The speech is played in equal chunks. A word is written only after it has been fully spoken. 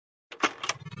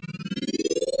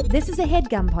This is a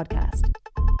HeadGum podcast.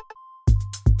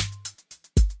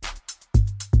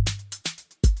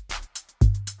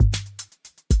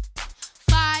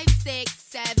 Five, six,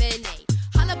 seven, eight.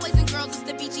 Holla boys and girls, it's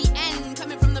the BGN.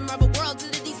 Coming from the Marvel world to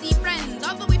the DC friends.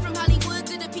 All the way from Hollywood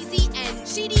to the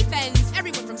PCN. She defends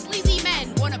everyone from sleazy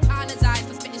men. Won't apologize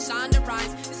for spitting Shonda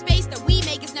rhymes. The space that we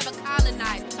make is never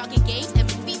colonized. Talking games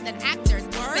and movies and actors.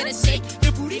 Better shake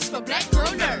your booties for black girl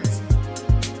nerds.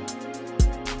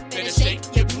 Better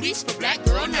shake your booties for black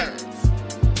girl nerds.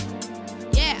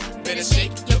 Yeah, better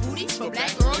shake your booties for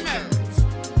black girl nerds.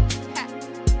 Ha.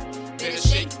 Better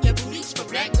shake your booties for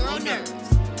black girl nerds.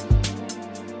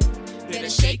 Better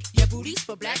shake your booties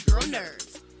for black girl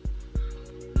nerds.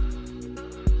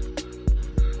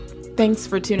 Thanks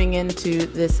for tuning in to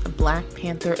this Black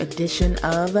Panther edition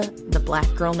of the Black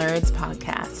Girl Nerds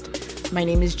podcast. My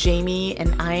name is Jamie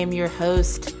and I am your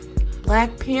host.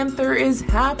 Black Panther is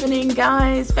happening,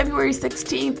 guys. February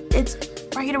 16th. It's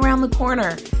right around the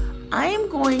corner. I am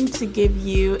going to give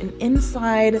you an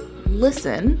inside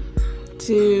listen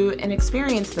to an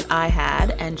experience that I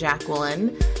had and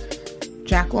Jacqueline.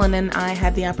 Jacqueline and I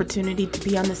had the opportunity to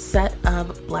be on the set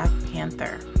of Black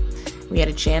Panther. We had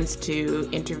a chance to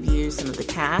interview some of the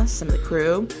cast, some of the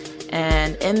crew,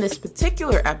 and in this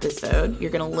particular episode,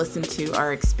 you're going to listen to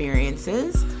our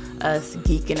experiences, us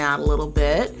geeking out a little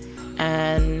bit,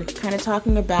 and kind of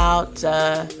talking about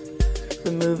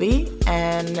the movie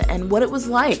and what it was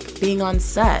like being on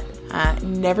set.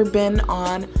 Never been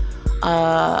on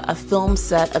a film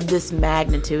set of this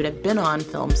magnitude. I've been on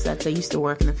film sets. I used to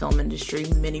work in the film industry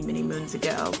many, many moons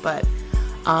ago, but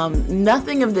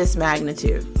nothing of this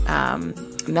magnitude.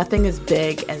 Nothing as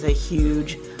big as a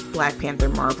huge Black Panther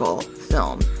Marvel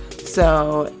film.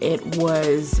 So it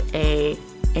was a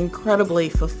incredibly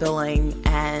fulfilling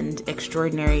and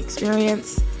extraordinary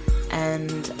experience,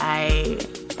 and I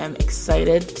am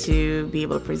excited to be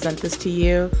able to present this to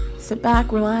you. Sit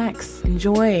back, relax,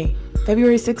 enjoy.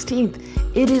 February 16th.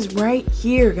 It is right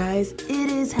here, guys. It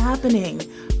is happening.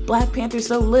 Black Panther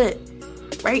so lit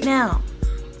right now.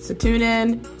 So tune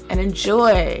in and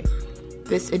enjoy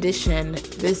this edition,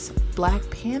 this Black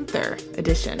Panther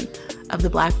edition of the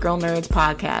Black Girl Nerds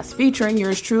podcast, featuring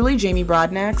yours truly, Jamie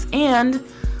Broadnax, and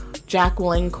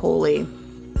Jacqueline Coley.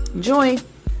 Enjoy.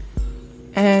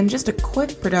 And just a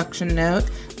quick production note,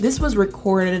 this was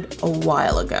recorded a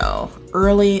while ago,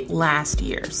 early last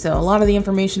year. So a lot of the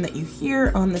information that you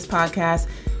hear on this podcast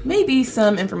may be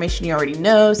some information you already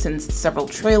know, since several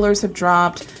trailers have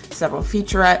dropped, several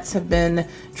featurettes have been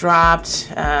dropped,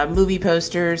 movie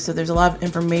posters, so there's a lot of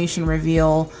information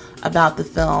reveal about the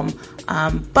film.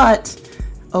 But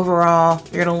overall,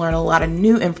 you're going to learn a lot of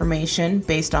new information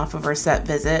based off of our set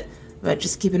visit. But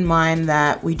just keep in mind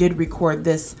that we did record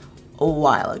this a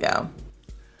while ago.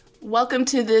 Welcome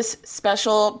to this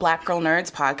special Black Girl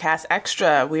Nerds podcast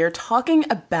extra. We are talking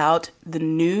about the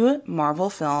new Marvel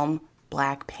film,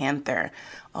 Black Panther.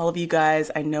 All of you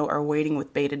guys I know are waiting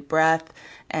with bated breath,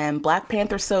 and Black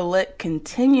Panther So Lit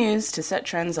continues to set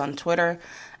trends on Twitter.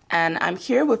 And I'm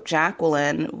here with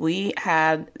Jacqueline. We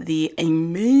had the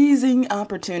amazing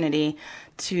opportunity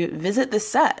to visit the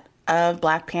set of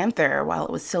Black Panther while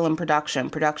it was still in production.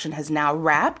 Production has now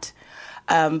wrapped,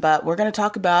 but we're going to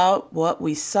talk about what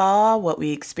we saw, what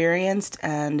we experienced,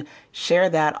 and share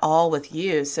that all with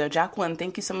you. So Jacqueline,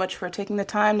 thank you so much for taking the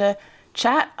time to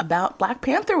chat about Black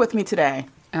Panther with me today.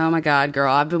 Oh my God,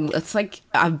 girl.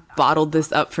 I've bottled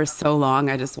this up for so long.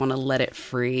 I just want to let it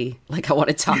free. Like, I want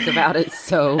to talk about it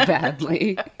so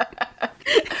badly.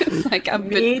 It's like I've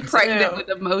been pregnant with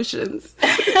emotions.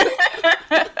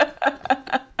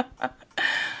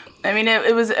 I mean,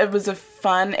 it was a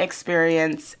fun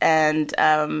experience, and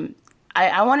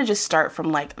I want to just start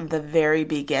from like the very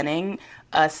beginning,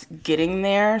 us getting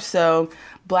there. So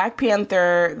Black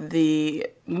Panther,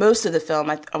 most of the film,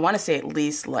 I want to say at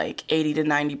least like 80 to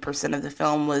 90% of the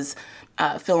film was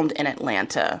filmed in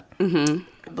Atlanta. Mm-hmm.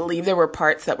 I believe there were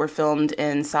parts that were filmed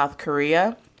in South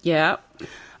Korea. Yeah.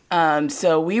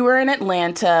 So we were in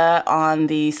Atlanta on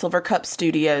the Silver Cup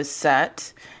Studios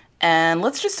set. And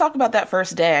let's just talk about that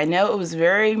first day. I know it was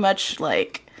very much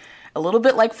like a little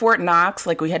bit like Fort Knox,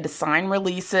 like we had to sign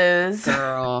releases.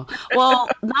 Girl. Well,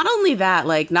 not only that,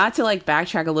 like, not to like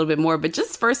backtrack a little bit more, but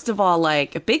just first of all,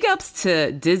 like, big ups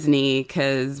to Disney,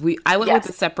 because I went with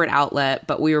a separate outlet,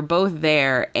 but we were both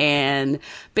there, and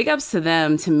big ups to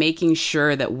them to making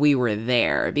sure that we were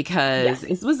there, because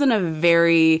this wasn't a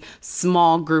very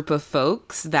small group of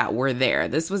folks that were there.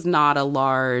 This was not a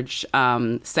large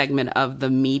segment of the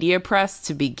media press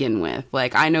to begin with.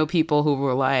 Like, I know people who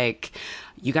were like,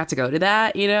 you got to go to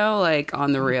that, you know, like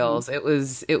on the reels. It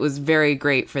was very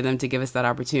great for them to give us that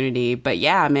opportunity. But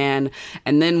yeah, man.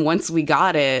 And then once we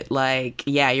got it, like,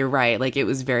 yeah, you're right. Like, it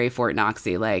was very Fort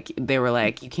Knoxy. Like, they were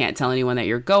like, you can't tell anyone that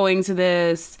you're going to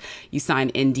this. You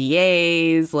sign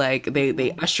NDAs. Like,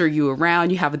 they usher you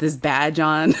around. You have this badge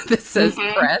on that says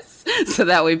press. So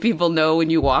that way people know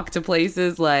when you walk to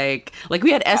places. Like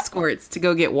we had escorts to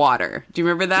go get water. Do you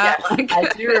remember that? Yeah, like, I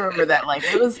do remember that. Like,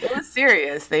 it was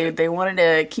serious. They wanted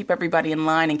to keep everybody in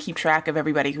line and keep track of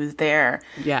everybody who's there.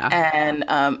 Yeah. And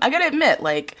I gotta admit,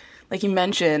 like you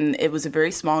mentioned, it was a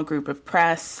very small group of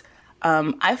press.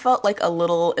 I felt like a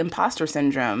little imposter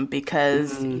syndrome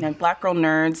because, you know, Black Girl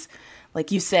Nerds,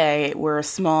 like you say, we're a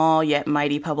small yet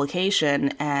mighty publication.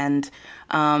 And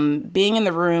being in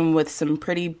the room with some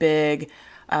pretty big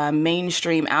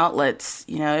mainstream outlets,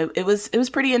 you know, it was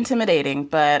pretty intimidating.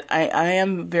 But I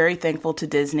am very thankful to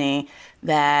Disney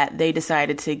that they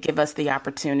decided to give us the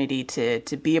opportunity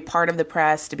to be a part of the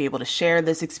press, to be able to share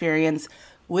this experience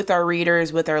with our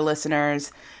readers, with our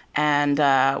listeners. And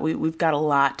we've got a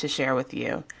lot to share with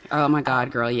you. Oh my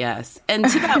God, girl, yes. And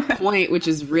to that point, which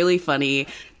is really funny,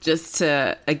 just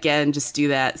to, again, just do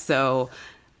that. So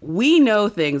we know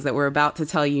things that we're about to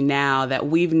tell you now that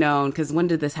we've known, because when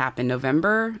did this happen?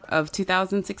 November of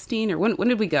 2016? Or when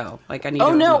did we go? Like, I need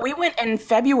Oh, no, we went in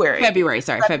February. February.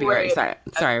 Sorry, we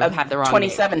had the wrong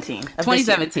 2017.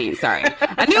 2017, sorry.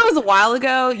 I knew it was a while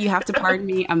ago. You have to pardon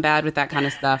me. I'm bad with that kind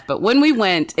of stuff. But when we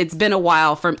went, it's been a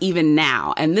while from even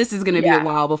now. And this is going to be a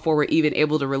while before we're even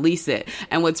able to release it.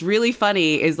 And what's really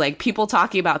funny is, like, people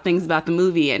talking about things about the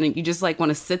movie, and you just, like,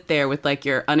 want to sit there with, like,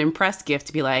 your unimpressed gift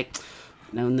to be like,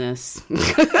 known this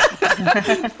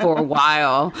for a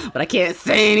while, but I can't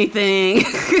say anything.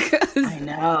 I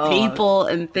know, people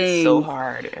and things. It's so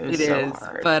hard. It is.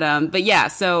 Hard. But yeah.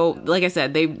 So like I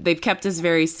said, they've kept us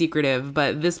very secretive.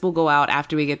 But this will go out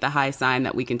after we get the high sign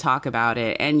that we can talk about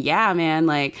it. And yeah, man,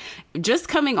 like, just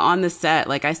coming on the set,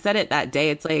 like I said it that day,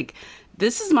 it's like,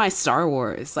 this is my Star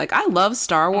Wars. Like, I love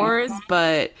Star Wars,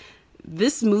 but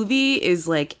this movie is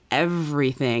like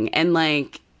everything, and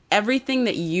like, everything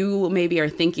that you maybe are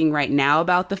thinking right now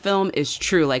about the film is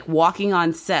true. Like, walking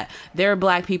on set, there are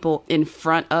Black people in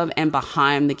front of and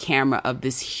behind the camera of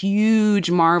this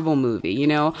huge Marvel movie, you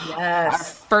know? Yes.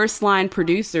 Our first line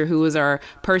producer, who was our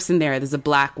person there's a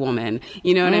Black woman.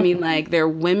 You know what I mean? Like, there are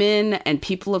women and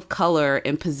people of color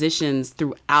in positions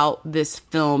throughout this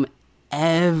film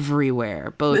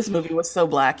everywhere. Both. This movie was so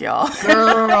Black, y'all.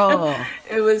 Girl.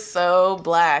 It was so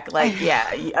Black. Like, yeah,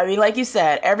 I mean, like you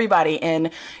said, everybody in,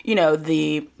 you know,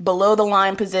 the below the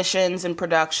line positions in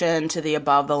production to the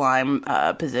above the line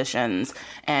positions.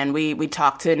 And we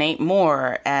talked to Nate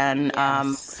Moore, and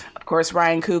of course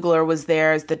Ryan Coogler was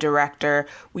there as the director.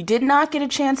 We did not get a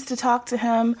chance to talk to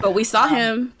him, but we saw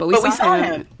him. But we saw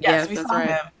him. Yes, we saw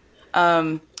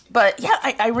him. But yeah,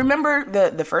 I remember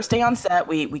the first day on set,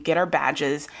 we get our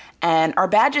badges, and our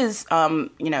badges,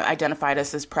 you know, identified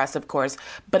us as press, of course,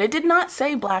 but it did not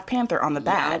say Black Panther on the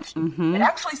badge. It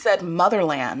actually said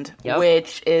Motherland,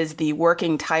 which is the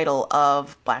working title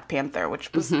of Black Panther,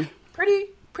 which was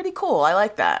pretty cool. I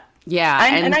like that. Yeah.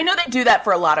 And I know they do that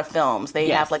for a lot of films.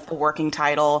 They have like the working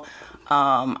title.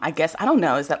 I guess, I don't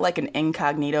know, is that like an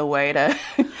incognito way to,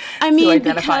 to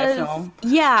identify a film?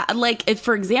 Yeah, like, if,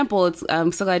 for example,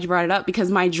 I'm so glad you brought it up, because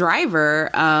my driver,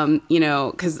 you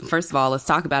know, because first of all, let's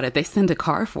talk about it. They send a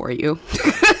car for you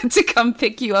to come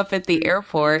pick you up at the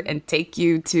airport and take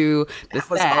you to the set.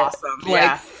 Was awesome.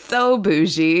 Like, so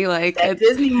bougie. Like,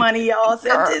 Disney money, y'all.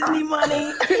 Disney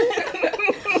money.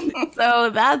 So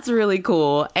that's really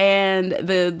cool. And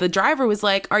the driver was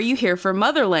like, "Are you here for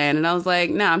Motherland?" And I was like,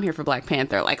 "No, I'm here for Black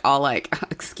Panther." Like, all like,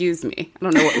 "Excuse me, I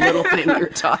don't know what little thing you're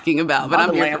talking about, but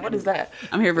Motherland, I'm here. What is that?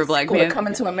 I'm here for Black Panther.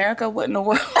 Coming to America? What in the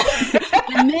world?"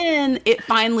 And then it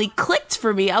finally clicked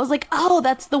for me. I was like, "Oh,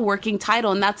 that's the working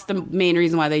title," and that's the main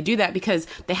reason why they do that, because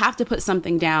they have to put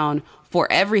something down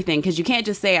for everything. Because you can't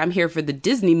just say, "I'm here for the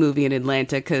Disney movie in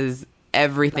Atlanta," because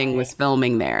everything was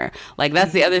filming there. Like,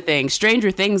 that's the other thing.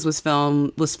 Stranger Things was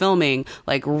filming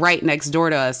like right next door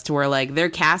to us, to where like their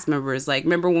cast members, like,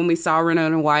 remember when we saw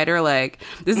Winona Ryder? Like,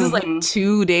 this is like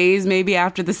 2 days maybe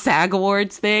after the SAG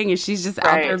Awards thing, and she's just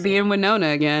out there being Winona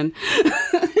again.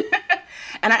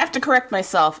 And I have to correct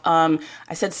myself. I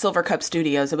said Silver Cup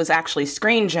Studios. It was actually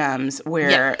Screen Gems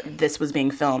where this was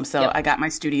being filmed. So I got my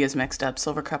studios mixed up.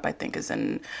 Silver Cup, I think, is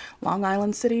in Long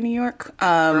Island City, New York.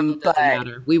 Doesn't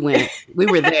matter. We went. We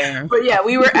were there. But yeah,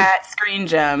 we were at Screen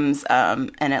Gems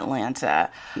in Atlanta.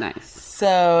 Nice.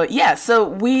 So yeah, so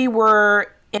we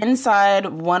were inside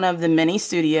one of the many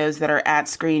studios that are at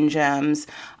Screen Gems.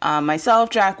 Myself,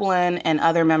 Jacqueline, and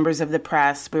other members of the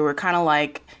press, we were kind of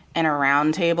like in a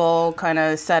round table kind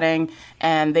of setting,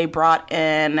 and they brought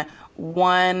in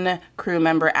one crew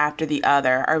member after the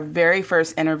other. Our very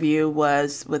first interview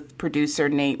was with producer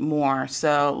Nate Moore.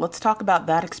 So let's talk about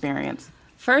that experience.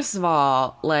 First of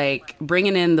all, like,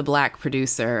 bringing in the Black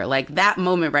producer, like, that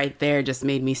moment right there just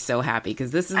made me so happy,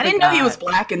 because this is I didn't know he was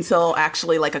Black until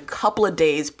actually like a couple of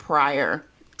days prior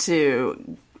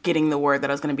to getting the word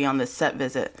that I was going to be on this set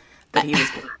visit that he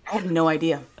was Black. I had no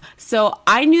idea. So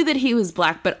I knew that he was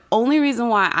Black, but only reason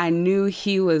why I knew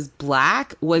he was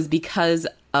Black was because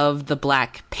of the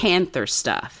Black Panther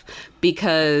stuff.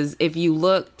 Because if you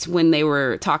looked when they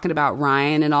were talking about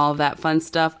Ryan and all of that fun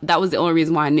stuff, that was the only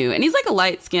reason why I knew. And he's like a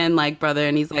light-skinned like brother,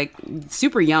 and he's like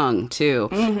super young too.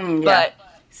 Mm-hmm, yeah. But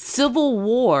Civil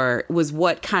War was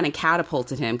what kind of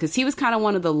catapulted him, because he was kind of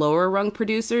one of the lower rung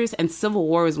producers, and Civil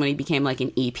War was when he became like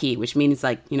an EP, which means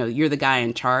like, you know, you're the guy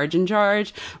in charge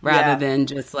rather than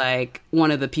just like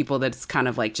one of the people that's kind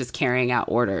of like just carrying out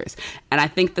orders. And I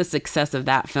think the success of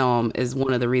that film is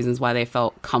one of the reasons why they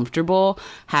felt comfortable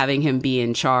having him be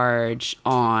in charge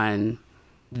on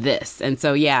this. And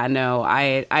so, yeah, no,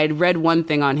 I'd read one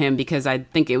thing on him, because I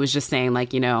think it was just saying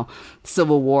like, you know,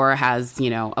 Civil War has, you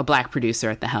know, a Black producer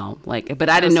at the helm. Like, but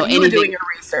I didn't know anything. You were doing your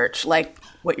research, like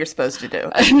what you're supposed to do.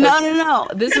 No.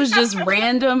 This was just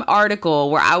random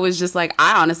article where I was just like,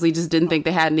 I honestly just didn't think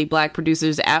they had any Black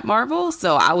producers at Marvel.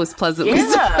 So I was pleasantly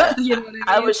surprised. You know what I mean?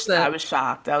 I was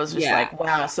shocked. I was just like,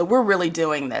 wow, so we're really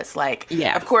doing this. Like,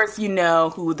 of course, you know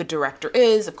who the director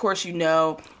is. Of course, you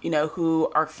know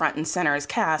who our front and center is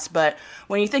cast. But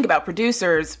when you think about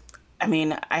producers, I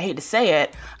mean, I hate to say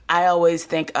it, I always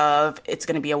think of it's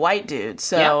going to be a white dude.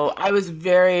 So I was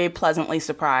very pleasantly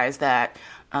surprised that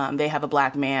they have a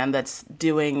Black man that's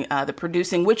doing the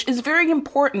producing, which is very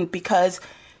important, because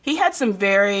he had some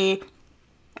very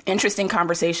interesting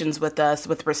conversations with us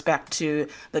with respect to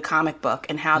the comic book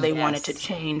and how they wanted to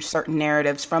change certain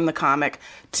narratives from the comic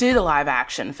to the live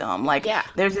action film. Like,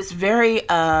 there's this very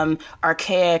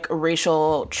archaic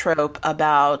racial trope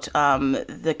about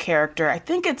the character. I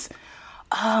think it's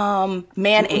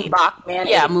Man-Ape.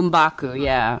 M'Baku,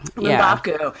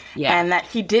 M'Baku. Yeah. And that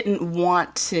he didn't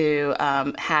want to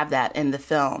have that in the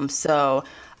film. So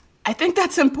I think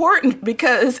that's important,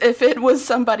 because if it was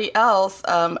somebody else,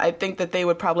 I think that they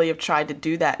would probably have tried to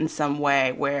do that in some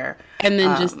way where... And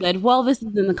then just said, well, this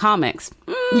is in the comics.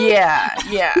 Yeah.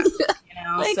 You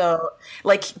know, so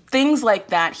like things like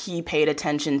that he paid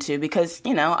attention to, because,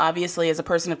 you know, obviously as a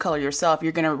person of color yourself,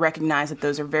 you're going to recognize that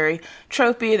those are very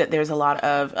tropey, that there's a lot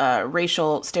of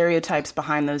racial stereotypes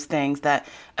behind those things that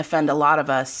offend a lot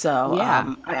of us. So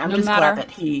I'm just glad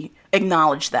that he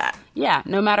acknowledged that. Yeah,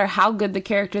 no matter how good the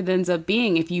character ends up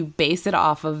being, if you base it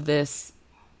off of this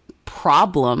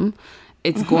problem,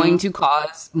 it's going to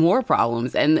cause more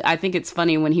problems. And I think it's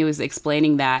funny, when he was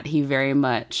explaining that, he very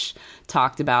much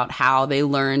talked about how they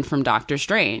learned from Doctor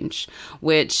Strange,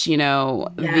 which, you know,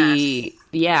 the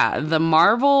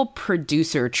Marvel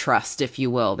producer trust, if you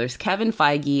will. There's Kevin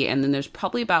Feige, and then there's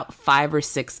probably about 5 or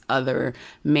 6 other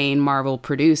main Marvel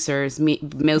producers,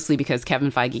 mostly because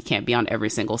Kevin Feige can't be on every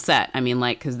single set. I mean,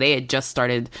 like, because they had just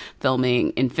started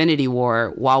filming Infinity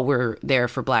War while we're there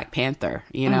for Black Panther,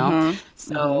 you know?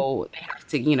 So they have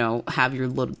to, you know, have your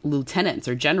lieutenants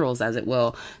or generals, as it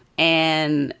will.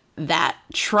 And that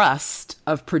trust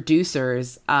of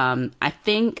producers, I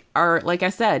think are, like I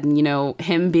said, you know,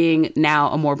 him being now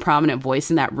a more prominent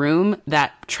voice in that room,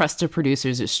 that trust of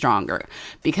producers is stronger,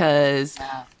 because,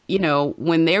 you know,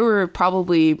 when they were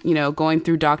probably, you know, going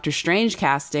through Doctor Strange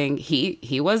casting,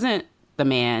 he wasn't the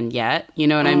man yet. You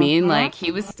know what I mean? Like,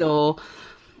 he was still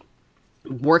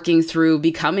working through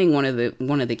becoming one of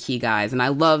the key guys. And I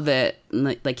love that,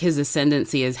 like, his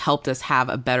ascendancy has helped us have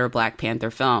a better Black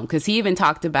Panther film, because he even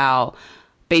talked about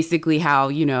basically how,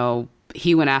 you know,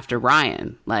 he went after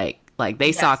Ryan, like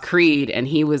they saw Creed and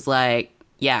he was like,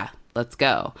 yeah, let's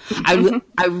go.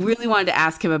 I really wanted to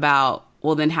ask him about,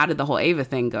 well, then how did the whole Ava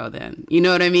thing go then? You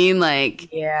know what I mean? Like,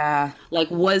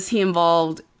 like, was he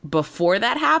involved before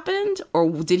that happened, or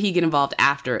did he get involved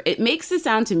after? It makes it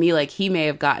sound to me like he may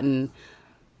have gotten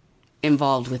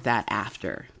involved with that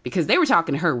after, because they were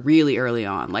talking to her really early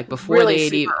on, like before really they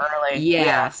super early.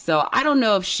 Yeah. So I don't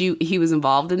know if he was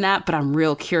involved in that, but I'm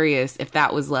real curious if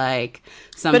that was like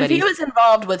somebody. But if he was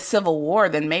involved with Civil War,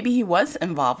 then maybe he was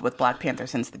involved with Black Panther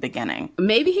since the beginning.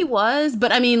 Maybe he was,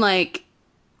 but I mean, like,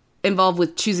 involved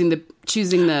with choosing the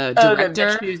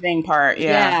director. The choosing part,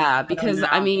 yeah. Because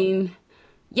I mean,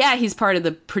 yeah, he's part of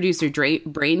the producer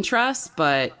brain trust,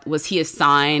 but was he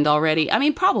assigned already? I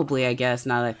mean, probably, I guess,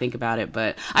 now that I think about it.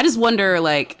 But I just wonder,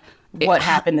 like, what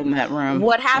happened in that room?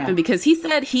 What happened? Yeah. Because he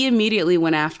said he immediately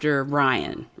went after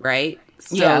Ryan, right?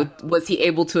 So was he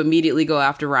able to immediately go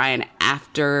after Ryan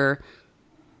after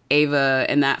Ava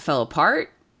and that fell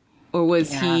apart? Or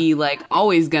was he, like,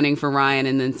 always gunning for Ryan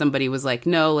and then somebody was like,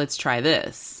 no, let's try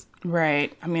this?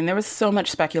 Right. I mean, there was so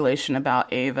much speculation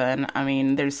about Ava, and I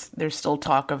mean, there's still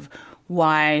talk of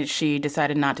why she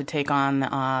decided not to take on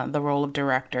the role of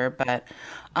director. But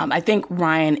I think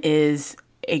Ryan is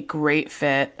a great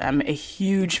fit. I'm a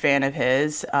huge fan of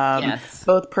his,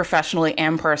 both professionally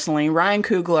and personally. Ryan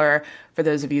Coogler, for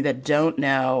those of you that don't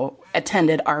know,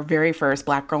 attended our very first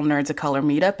Black Girl Nerds of Color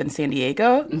meetup in San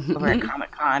Diego over at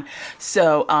Comic-Con.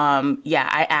 So,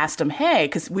 I asked him, hey,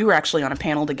 because we were actually on a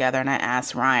panel together, and I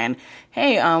asked Ryan,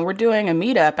 hey, we're doing a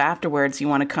meetup afterwards. You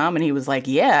want to come? And he was like,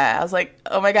 yeah. I was like,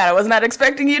 oh my God, I was not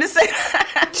expecting you to say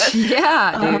that.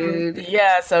 Yeah, dude.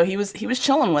 So he was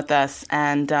chilling with us,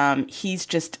 and he's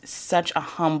just such a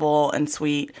humble and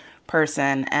sweet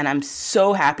person, and I'm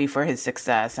so happy for his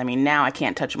success. I mean, now I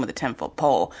can't touch him with a 10-foot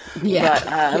pole. Yeah.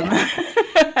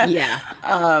 But,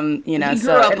 you know, he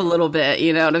grew up a little bit,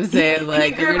 you know what I'm saying?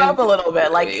 Like, he grew up a little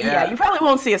bit. Like, you probably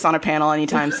won't see us on a panel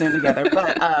anytime soon together,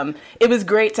 but it was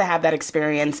great to have that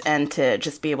experience and to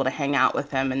just be able to hang out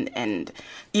with him and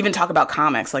even talk about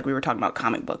comics, like we were talking about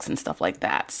comic books and stuff like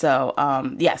that. So,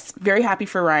 yes, very happy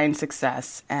for Ryan's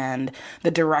success and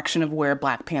the direction of where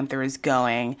Black Panther is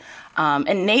going.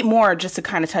 And Nate Moore, just to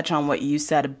kind of touch on what you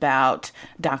said about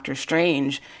Doctor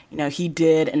Strange, you know, he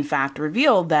did, in fact,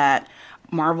 reveal that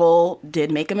Marvel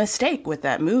did make a mistake with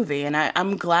that movie. And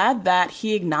I'm glad that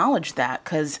he acknowledged that,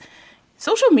 because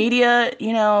social media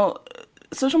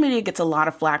gets a lot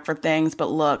of flack for things. But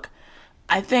look,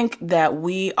 I think that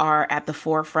we are at the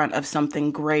forefront of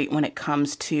something great when it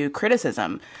comes to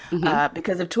criticism.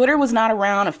 Because if Twitter was not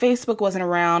around, if Facebook wasn't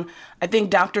around, I think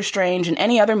Doctor Strange and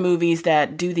any other movies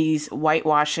that do these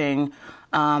whitewashing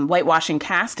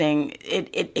casting,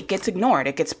 it gets ignored.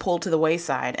 It gets pulled to the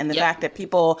wayside. And the fact that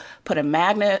people put a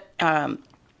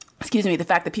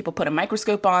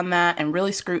microscope on that and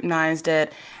really scrutinized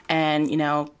it and, you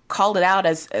know, called it out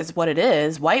as what it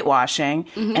is, whitewashing,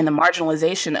 and the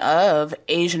marginalization of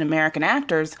Asian American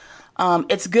actors,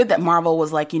 it's good that Marvel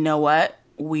was like, you know what?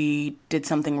 We did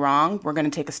something wrong. We're going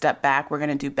to take a step back. We're going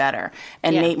to do better.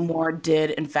 And Nate Moore did,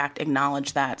 in fact,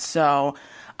 acknowledge that. So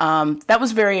that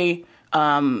was very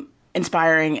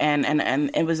inspiring,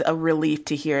 and it was a relief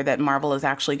to hear that Marvel is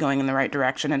actually going in the right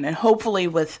direction. And hopefully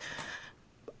with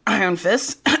Iron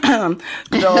Fist,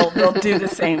 they'll do the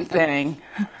same thing.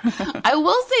 I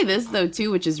will say this, though, too,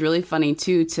 which is really funny,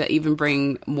 too, to even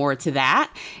bring more to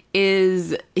that,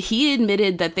 is he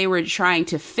admitted that they were trying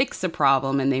to fix a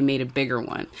problem and they made a bigger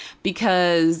one.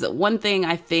 Because one thing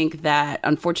I think that,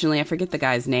 unfortunately, I forget the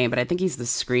guy's name, but I think he's the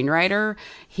screenwriter.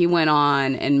 He went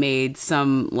on and made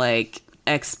some, like,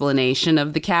 explanation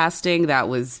of the casting that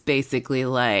was basically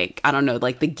like, I don't know,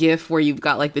 like the GIF where you've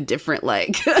got like the different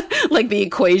like like the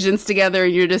equations together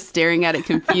and you're just staring at it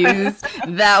confused.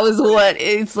 That was what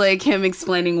it's like, him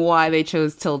explaining why they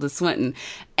chose Tilda Swinton.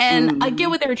 And I get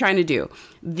what they were trying to do.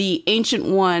 The Ancient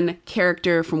One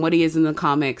character, from what he is in the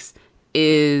comics,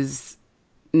 is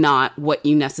not what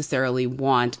you necessarily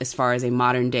want as far as a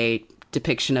modern day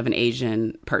depiction of an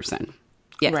Asian person.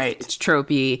 Yes, right. It's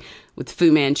tropey with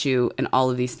Fu Manchu and all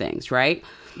of these things, right?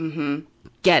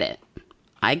 Get it.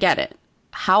 I get it.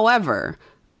 However,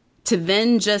 to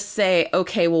then just say,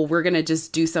 okay, well, we're going to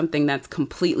just do something that's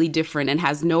completely different and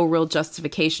has no real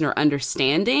justification or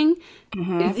understanding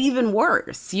is even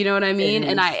worse. You know what I mean?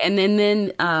 And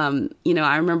then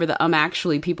I remember the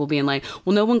actually people being like,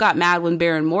 well, no one got mad when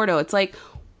Baron Mordo. It's like,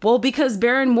 well, because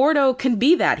Baron Mordo can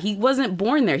be that. He wasn't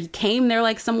born there. He came there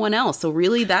like someone else. So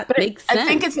really that makes sense. I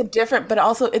think it's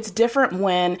it's different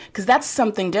when, because that's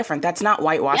something different. That's not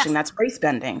whitewashing. That's race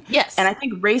bending. Yes. And I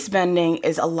think race bending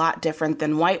is a lot different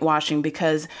than whitewashing,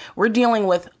 because we're dealing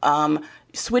with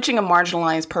switching a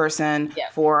marginalized person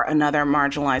for another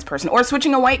marginalized person, or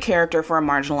switching a white character for a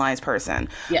marginalized person.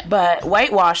 Yeah. But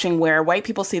whitewashing, where white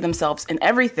people see themselves in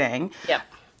everything. Yeah.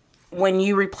 When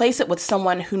you replace it with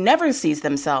someone who never sees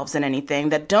themselves in anything,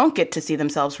 that don't get to see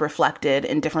themselves reflected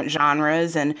in different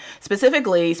genres, and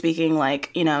specifically speaking,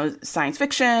 like, you know, science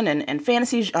fiction and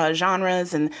fantasy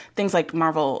genres and things like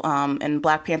Marvel and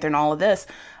Black Panther and all of this,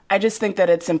 I just think that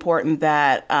it's important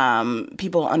that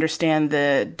people understand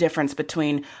the difference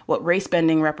between what race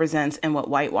bending represents and what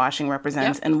whitewashing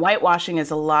represents. Yep. And whitewashing is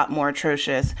a lot more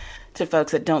atrocious to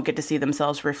folks that don't get to see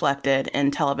themselves reflected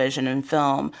in television and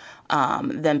film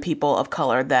than people of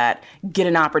color that get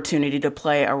an opportunity to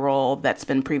play a role that's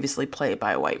been previously played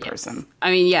by a white person.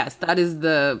 I mean, yes, that is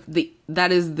the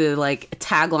like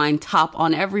tagline top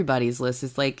on everybody's list.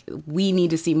 It's like, we need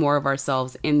to see more of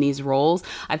ourselves in these roles.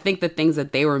 I think the things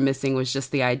that they were missing was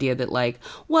just the idea that, like,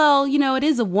 well, you know, it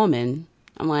is a woman.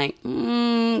 I'm like,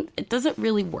 it doesn't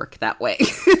really work that way.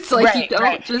 It's like, you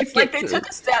don't just it's like they took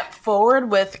a step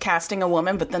forward with casting a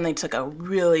woman, but then they took a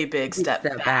really big step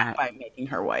back by making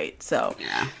her white. So,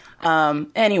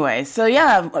 anyway, so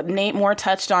yeah, Nate Moore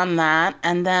touched on that.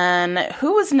 And then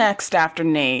who was next after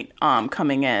Nate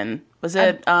coming in? Was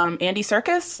it Andy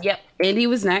Serkis? Yep. Andy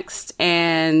was next,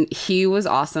 and he was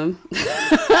awesome.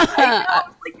 I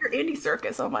know, like, you're Andy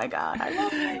Serkis. Oh my God. I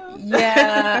love you.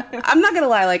 Yeah. I'm not going to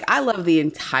lie. Like, I love the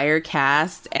entire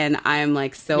cast, and I'm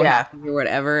like so happy or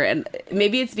whatever. And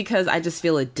maybe it's because I just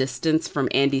feel a distance from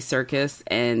Andy Serkis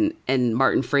and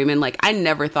Martin Freeman. Like, I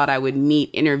never thought I would meet,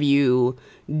 interview,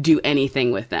 do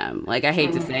anything with them. Like, I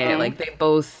hate to say it. Like, they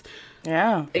both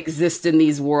exist in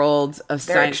these worlds of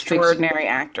They're science extraordinary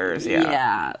actors.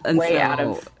 Yeah. And way out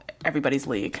of everybody's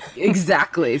league.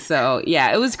 Exactly. So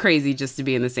yeah, it was crazy just to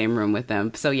be in the same room with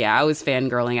them. So yeah, I was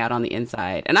fangirling out on the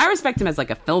inside, and I respect him as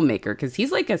like a filmmaker, because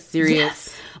he's like a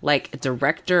serious like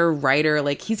director, writer.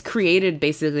 Like, he's created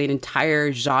basically an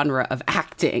entire genre of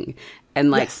acting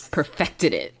and like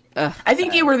perfected it. I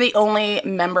think you were the only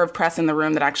member of press in the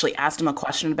room that actually asked him a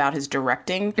question about his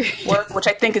directing work, which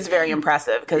I think is very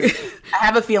impressive, because I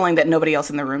have a feeling that nobody else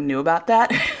in the room knew about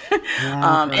that.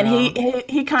 And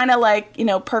he kind of like, you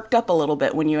know, perked up a little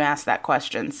bit when you asked that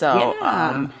question.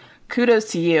 So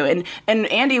kudos to you.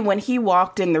 And Andy, when he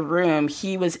walked in the room,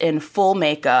 he was in full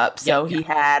makeup. So he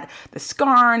had the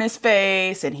scar on his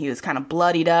face, and he was kind of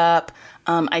bloodied up.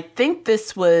 I think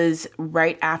this was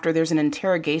right after there's an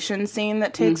interrogation scene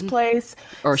that takes place.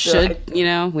 Or so you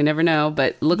know, we never know,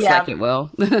 but looks like it will.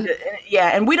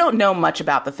 And we don't know much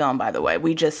about the film, by the way.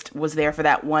 We just was there for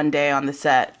that one day on the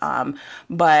set.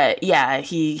 But yeah,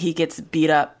 he gets beat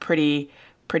up pretty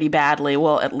badly.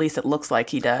 Well, at least it looks like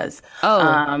he does.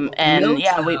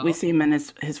 We see him in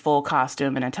his full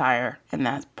costume and attire in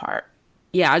that part.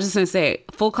 Yeah, I was just going to say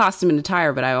full costume and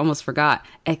attire, but I almost forgot,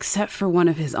 except for one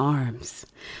of his arms.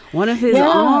 One of his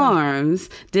arms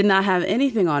did not have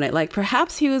anything on it. Like,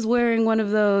 perhaps he was wearing one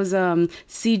of those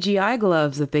CGI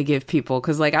gloves that they give people.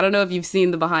 Because, like, I don't know if you've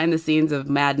seen the behind the scenes of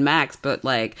Mad Max, but,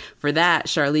 like, for that,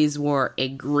 Charlize wore a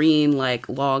green, like,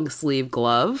 long sleeve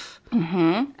glove.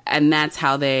 Mm-hmm. And that's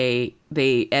how they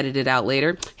edited out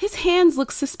later. His hands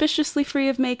look suspiciously free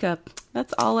of makeup.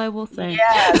 That's all I will say.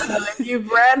 Yeah, so if you've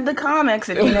read the comics,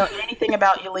 if you know anything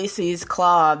about Ulysses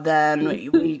Claw, then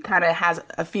we kind of has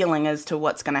a feeling as to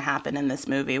what's going to happen in this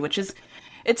movie, which is,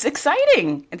 it's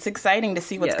exciting. It's exciting to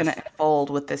see what's going to unfold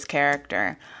with this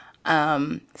character.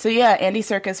 So yeah, Andy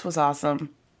Serkis was awesome.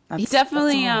 He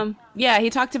definitely, he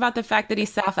talked about the fact that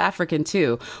he's South African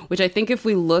too, which I think if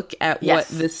we look at what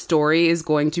this story is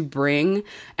going to bring,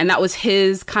 and that was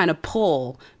his kind of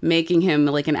pull, making him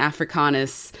like an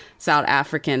Afrikanist South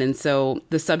African. And so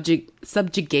the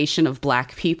subjugation of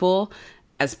Black people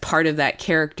as part of that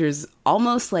character's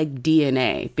almost like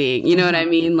DNA being, you know what I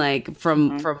mean? Like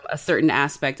from a certain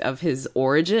aspect of his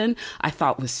origin, I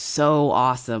thought was so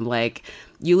awesome. Like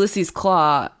Ulysses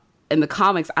Claw, in the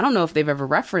comics, I don't know if they've ever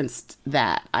referenced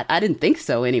that. I didn't think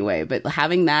so anyway, but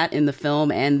having that in the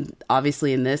film and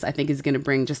obviously in this, I think is going to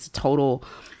bring just a total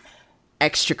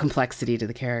extra complexity to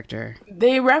the character.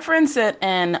 They reference it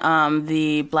in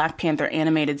the Black Panther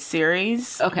animated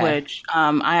series, which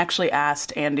I actually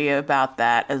asked Andy about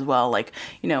that as well. Like,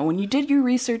 you know, when you did your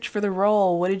research for the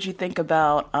role, what did you think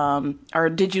about, or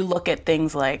did you look at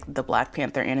things like the Black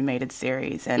Panther animated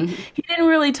series? And he didn't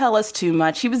really tell us too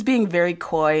much. He was being very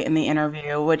coy in the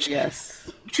interview, which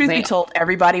truth be told,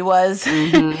 everybody was.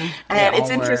 And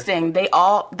it's interesting. They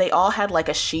all had like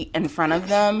a sheet in front of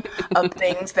them of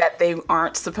things that they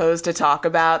aren't supposed to talk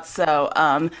about. So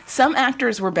some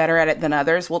actors were better at it than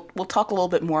others. We'll talk a little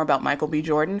bit more about Michael B.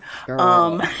 Jordan.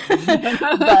 But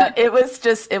it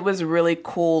was really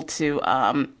cool to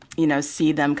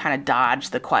see them kind of dodge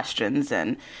the questions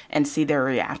and see their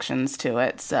reactions to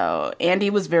it. So Andy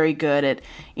was very good at,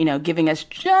 giving us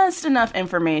just enough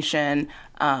information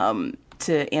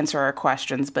to answer our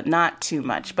questions, but not too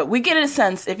much. But we get a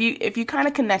sense, if you kind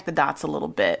of connect the dots a little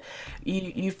bit,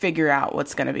 you figure out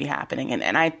what's going to be happening.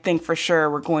 And I think for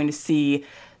sure we're going to see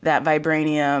that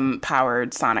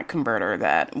vibranium-powered sonic converter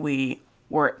that we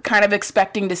were kind of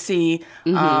expecting to see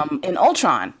in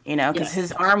Ultron, because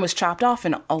his arm was chopped off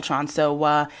in Ultron. So,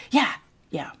 I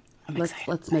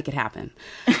let's make it happen.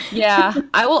 Yeah.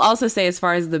 I will also say, as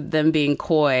far as them being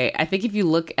coy, I think if you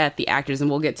look at the actors, and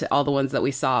we'll get to all the ones that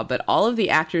we saw, but all of the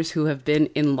actors who have been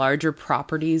in larger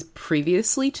properties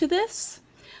previously to this,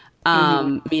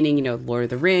 meaning, you know, Lord of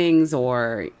the Rings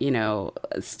or, you know,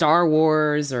 Star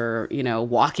Wars or, you know,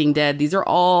 Walking Dead, these are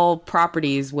all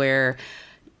properties where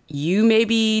you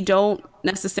maybe don't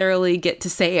necessarily get to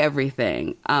say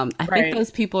everything. I think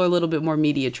those people are a little bit more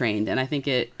media trained, and I think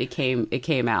it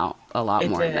came out a lot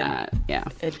more than that. Yeah,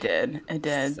 it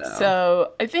did.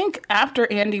 So I think after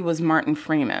Andy was Martin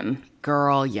Freeman.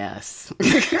 Girl, yes.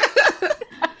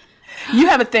 You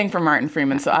have a thing for Martin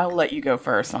Freeman, so I'll let you go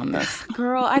first on this.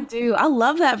 Girl, I do. I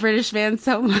love that British man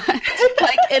so much.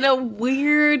 Like, in a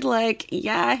weird, like,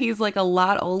 yeah, he's like a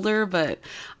lot older, but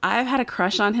I've had a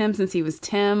crush on him since he was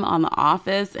Tim on The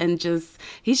Office, and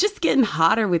he's just getting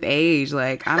hotter with age.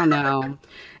 Like, I don't know.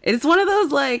 It's one of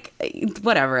those, like,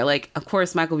 whatever. Like, of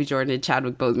course, Michael B. Jordan and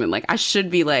Chadwick Boseman. Like, I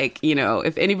should be like, you know,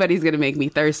 if anybody's going to make me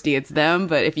thirsty, it's them.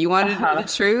 But if you wanted to know the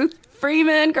truth,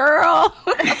 Freeman, girl.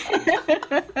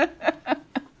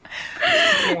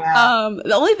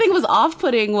 The only thing was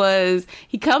off-putting was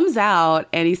he comes out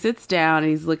and he sits down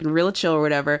and he's looking real chill or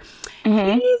whatever.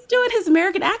 And he's doing his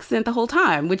American accent the whole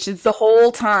time, which is... The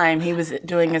whole time he was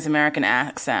doing his American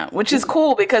accent, which is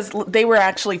cool because they were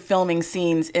actually filming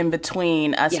scenes in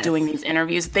between us doing these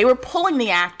interviews. They were pulling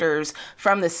the actors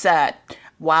from the set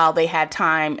while they had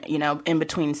time, you know, in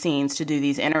between scenes to do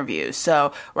these interviews.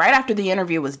 So right after the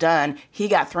interview was done, he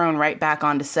got thrown right back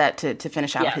onto set to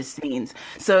finish out his scenes.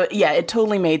 So yeah, it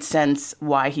totally made sense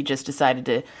why he just decided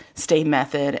to stay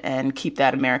method and keep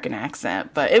that American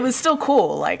accent. But it was still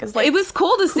cool. Like, it was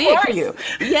cool to see. Who are you?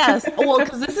 Yes. Well,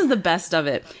 because this is the best of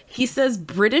it. He says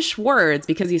British words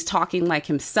because he's talking like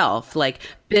himself, like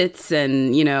bits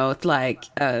and, you know, it's like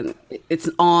it's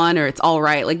on or it's all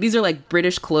right. Like, these are like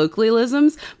British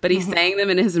colloquialisms, but he's saying them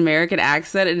in his American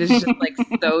accent, and it's just like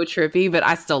so trippy, but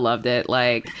I still loved it.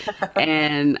 Like,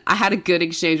 and I had a good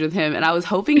exchange with him, and I was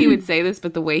hoping he would say this,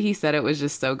 but the way he said it was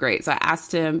just so great. So I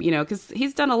asked him, you know, because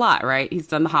he's done a lot, right? He's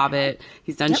done The Hobbit,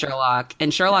 he's done Sherlock,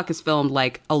 and Sherlock is filmed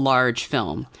like a large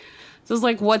film. So I was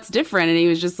like, what's different? And he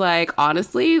was just like,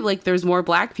 honestly, like, there's more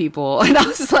Black people. And I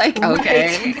was like,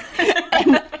 okay.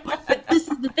 But this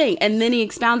is the thing. And then he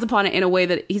expounds upon it in a way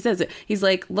that he says it. He's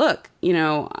like, look, you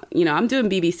know, I'm doing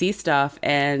BBC stuff,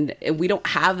 and we don't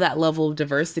have that level of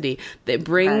diversity that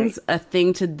brings a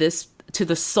thing to this, to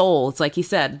the soul. It's like he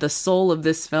said, the soul of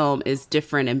this film is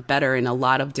different and better in a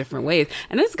lot of different ways.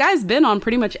 And this guy's been on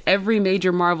pretty much every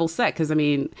major Marvel set. Cause I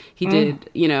mean, he did,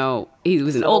 you know, he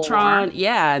was in Ultron.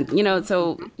 Yeah. You know,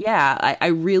 so yeah, I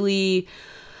really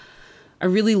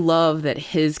love that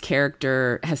his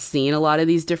character has seen a lot of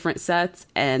these different sets,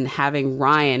 and having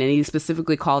Ryan, and he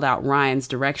specifically called out Ryan's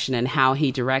direction and how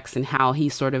he directs and how he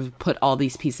sort of put all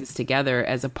these pieces together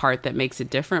as a part that makes it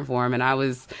different for him. And I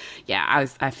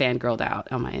fangirled out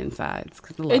on my insides.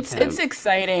 'Cause I love him. It's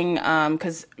exciting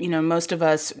because, you know, most of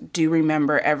us do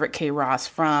remember Everett K. Ross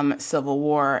from Civil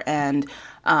War, and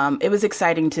it was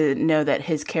exciting to know that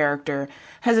his character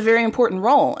has a very important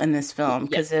role in this film,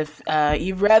 because if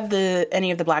you've read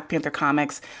any of the Black Panther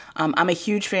comics, I'm a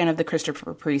huge fan of the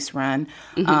Christopher Priest run.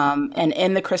 And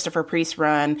in the Christopher Priest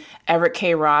run, Everett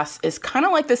K. Ross is kind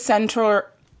of like the center.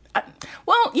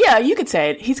 Well, yeah, you could say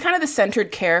it. He's kind of the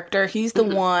centered character. He's the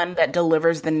one that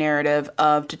delivers the narrative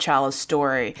of T'Challa's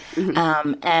story.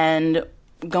 And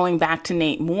going back to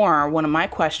Nate Moore, one of my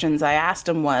questions I asked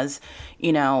him was,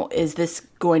 you know, is this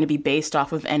going to be based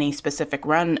off of any specific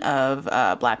run of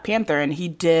Black Panther? And he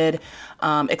did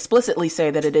explicitly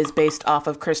say that it is based off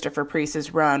of Christopher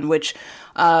Priest's run, which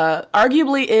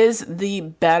arguably is the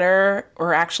better,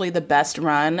 or actually the best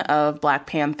run of Black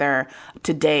Panther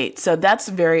to date. So that's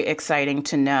very exciting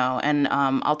to know. And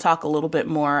I'll talk a little bit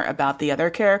more about the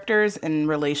other characters in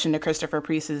relation to Christopher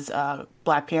Priest's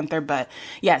Black Panther. But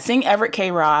yeah, seeing Everett K.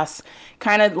 Ross,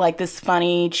 kind of like this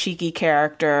funny, cheeky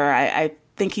character, I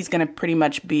think he's going to pretty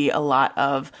much be a lot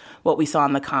of what we saw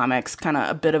in the comics, kind of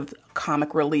a bit of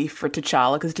comic relief for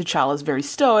T'Challa, because T'Challa is very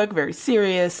stoic, very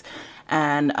serious,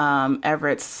 and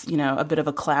Everett's, you know, a bit of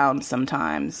a clown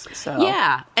sometimes. So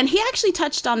yeah, and he actually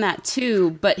touched on that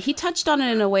too, but he touched on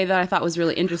it in a way that I thought was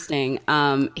really interesting.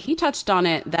 He touched on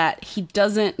it that he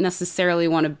doesn't necessarily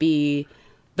want to be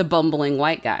the bumbling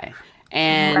white guy.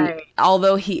 And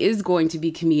although he is going to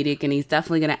be comedic and he's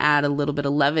definitely going to add a little bit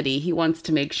of levity, he wants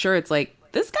to make sure it's like,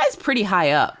 this guy's pretty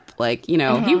high up. Like, you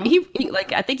know, he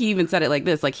like, I think he even said it like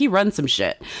this, like he runs some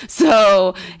shit.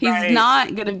 So he's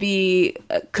not going to be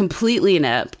completely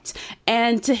inept.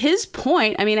 And to his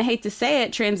point, I mean, I hate to say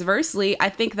it, transversely, I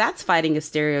think that's fighting a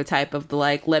stereotype of the,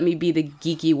 like, let me be the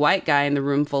geeky white guy in the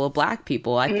room full of black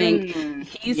people. I think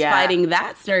he's fighting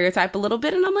that stereotype a little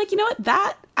bit. And I'm like, you know what,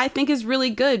 that I think is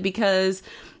really good, because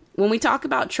when we talk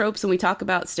about tropes and we talk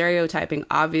about stereotyping,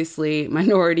 obviously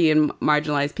minority and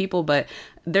marginalized people, but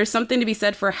there's something to be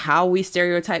said for how we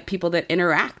stereotype people that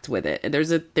interact with it.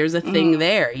 There's a thing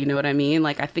there, you know what I mean?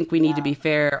 Like, I think we need to be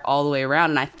fair all the way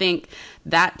around. And I think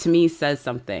that to me says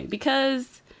something,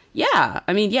 because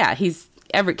he's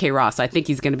Everett K. Ross. So I think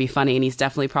he's going to be funny, and he's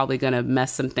definitely probably going to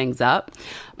mess some things up.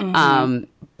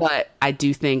 But I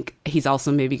do think he's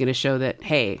also maybe going to show that,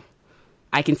 hey,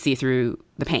 I can see through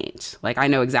the paint. Like, I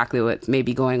know exactly what's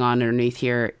maybe going on underneath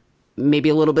here, maybe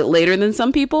a little bit later than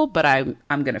some people, but I'm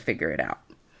going to figure it out.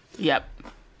 Yep.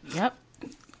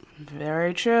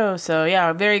 Very true. So yeah,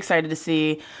 I'm very excited to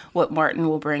see what Martin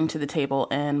will bring to the table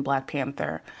in Black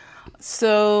Panther.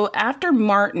 So after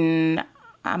Martin,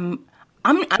 I'm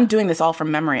doing this all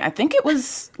from memory. I think it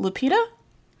was Lupita,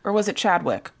 or was it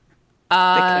Chadwick?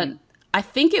 I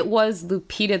think it was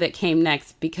Lupita that came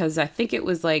next, because I think it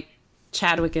was like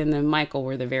Chadwick and then Michael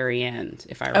were the very end,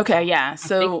 if I recall. Okay, yeah.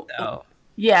 So,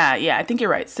 yeah, I think you're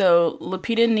right. So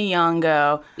Lupita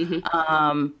Nyong'o.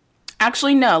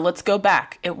 Actually, no, let's go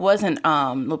back. It wasn't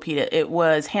Lupita. It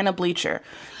was Hannah Bleacher.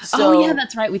 So, yeah,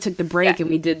 that's right. We took the break and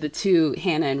we did the two,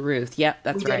 Hannah and Ruth. Yep,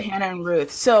 that's right. We did Hannah and Ruth.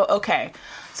 So, okay.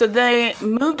 So they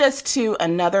moved us to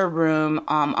another room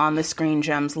on the Screen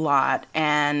Gems lot,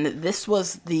 and this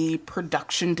was the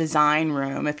production design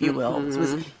room, if you will. This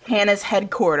was Hannah's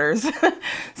headquarters.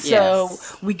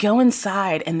 We go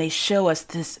inside, and they show us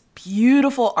this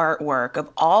beautiful artwork of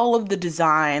all of the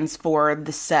designs for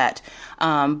the set,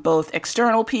 both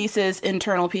external pieces,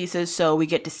 internal pieces. So we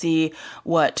get to see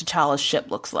what T'Challa's ship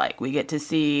looks like. We get to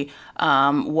see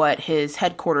what his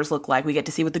headquarters look like. We get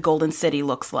to see what the Golden City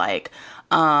looks like.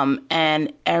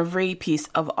 And every piece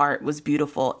of art was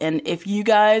beautiful. And if you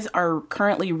guys are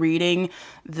currently reading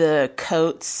the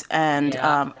Coates and,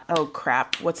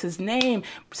 what's his name?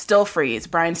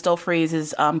 Brian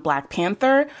Stillfreeze's Black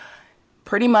Panther.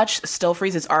 Pretty much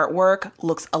Stillfreeze's artwork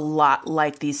looks a lot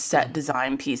like these set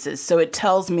design pieces. So it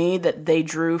tells me that they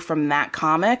drew from that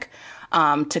comic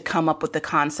to come up with the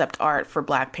concept art for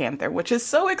Black Panther, which is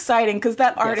so exciting because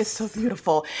that art is so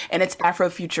beautiful. And it's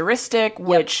Afrofuturistic,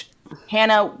 which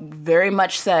Hannah very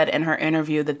much said in her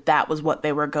interview that was what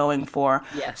they were going for.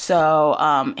 Yes. So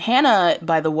Hannah,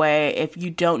 by the way, if you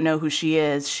don't know who she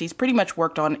is, she's pretty much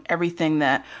worked on everything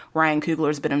that Ryan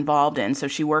Coogler's been involved in. So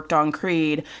she worked on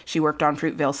Creed. She worked on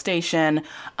Fruitvale Station.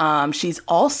 She's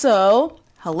also...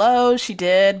 she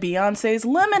did Beyonce's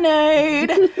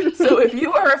Lemonade. So if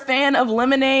you are a fan of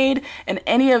Lemonade and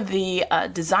any of the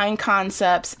design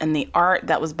concepts and the art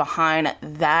that was behind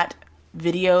that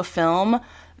video film,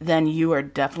 then you are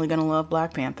definitely going to love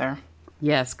Black Panther.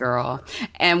 Yes, girl.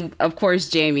 And of course,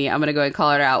 Jamie, I'm going to go and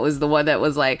call her out, was the one that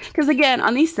was like, because again,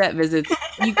 on these set visits,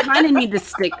 you kind of need to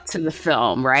stick to the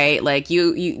film, right? Like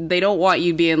they don't want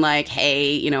you being like,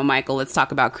 hey, you know, Michael, let's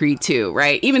talk about Creed 2,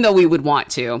 right? Even though we would want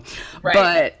to.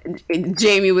 Right. But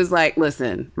Jamie was like,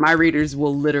 listen, my readers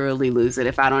will literally lose it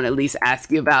if I don't at least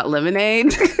ask you about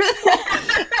Lemonade.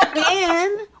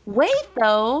 And wait,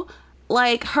 though.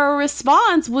 Like, her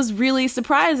response was really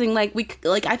surprising. I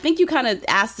think you kind of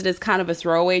asked it as kind of a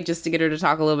throwaway just to get her to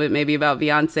talk a little bit maybe about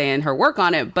Beyonce and her work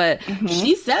on it. But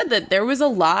she said that there was a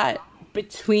lot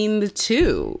between the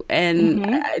two. And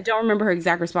I don't remember her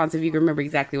exact response. If you can remember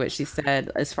exactly what she said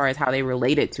as far as how they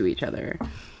related to each other.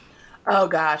 Oh,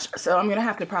 gosh. So I'm going to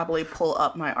have to probably pull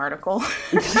up my article.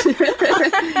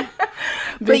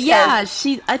 But yeah,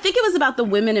 I think it was about the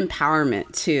women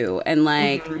empowerment too. And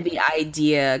like the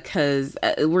idea, because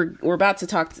we're about to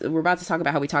talk about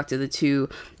how we talked to the two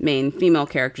main female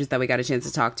characters that we got a chance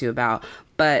to talk to about.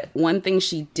 But one thing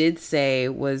she did say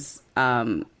was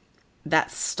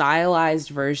that stylized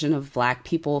version of Black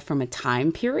people from a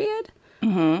time period.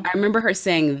 I remember her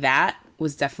saying that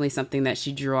was definitely something that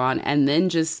she drew on. And then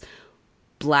just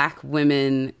Black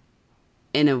women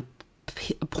in a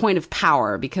point of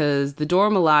power, because the Dora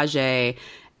Milaje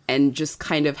and just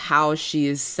kind of how she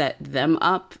has set them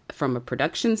up from a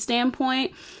production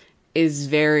standpoint is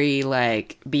very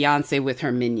like Beyonce with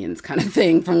her minions kind of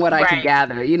thing, from what I could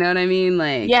gather. You know what I mean?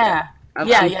 Like, I'm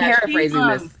paraphrasing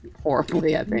this.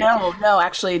 horribly, I think. No,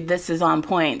 actually, this is on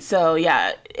point. So,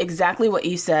 yeah, exactly what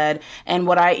you said. And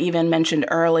what I even mentioned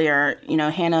earlier,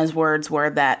 Hannah's words were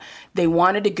that they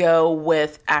wanted to go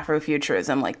with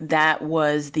Afrofuturism. Like, that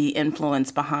was the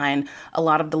influence behind a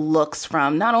lot of the looks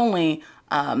from not only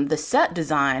the set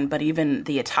design, but even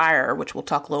the attire, which we'll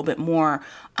talk a little bit more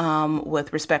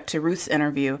with respect to Ruth's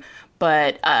interview.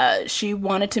 But she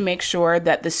wanted to make sure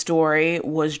that the story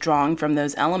was drawing from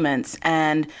those elements.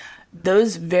 And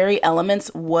those very elements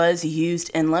was used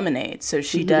in Lemonade. So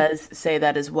she does say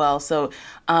that as well. So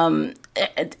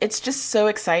it's just so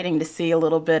exciting to see a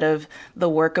little bit of the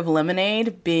work of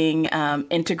Lemonade being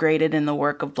integrated in the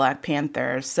work of Black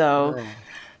Panther. So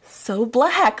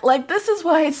Black. Like, this is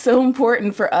why it's so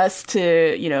important for us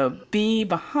to, be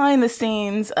behind the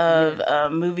scenes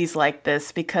of movies like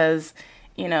this, because,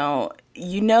 that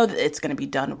it's going to be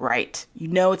done right.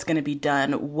 It's going to be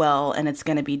done well, and it's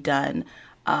going to be done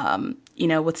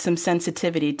with some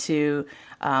sensitivity to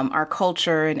our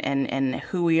culture and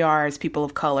who we are as people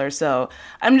of color. So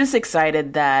I'm just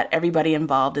excited that everybody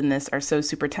involved in this are so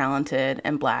super talented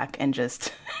and Black and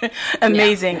just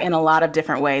amazing in a lot of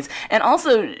different ways. And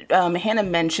also, Hannah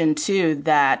mentioned too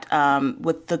that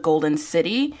with the Golden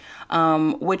City,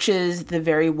 which is the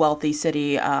very wealthy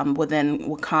city within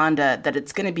Wakanda, that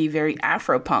it's going to be very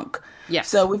Afro-punk. Yes.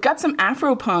 So we've got some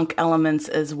Afro-punk elements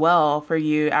as well for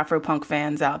you Afro-punk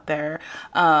fans out there.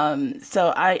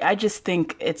 So I just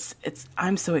think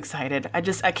I'm so excited. I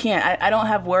can't, I don't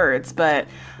have words, but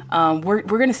we're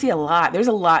going to see a lot. There's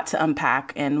a lot to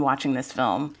unpack in watching this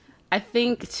film. I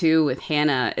think too with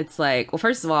Hannah, it's like, well,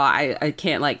 first of all, I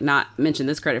can't not mention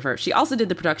this credit for her. She also did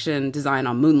the production design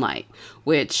on Moonlight,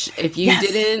 which if you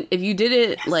didn't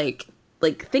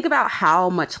think about how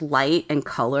much light and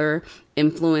color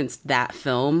influenced that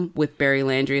film with Barry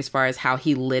Landry as far as how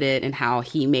he lit it and how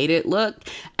he made it look.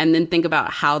 And then think about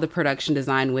how the production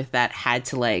design with that had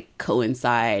to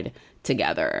coincide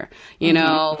together.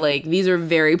 These are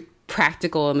very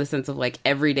practical in the sense of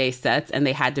everyday sets, and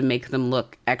they had to make them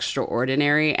look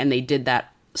extraordinary, and they did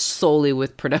that solely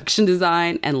with production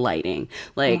design and lighting.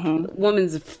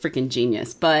 Woman's a freaking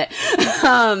genius, but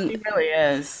she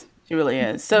really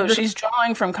is. So she's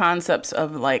drawing from concepts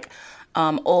of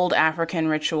old African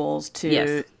rituals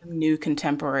to new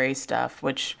contemporary stuff,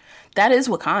 which that is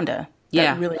Wakanda.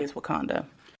 That really is Wakanda.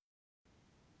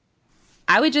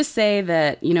 I would just say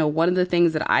that, one of the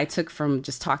things that I took from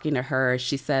just talking to her,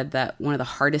 she said that one of the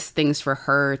hardest things for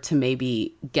her to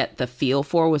maybe get the feel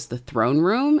for was the throne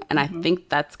room. And I think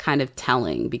that's kind of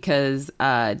telling, because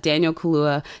Daniel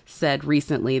Kaluuya said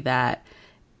recently that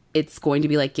it's going to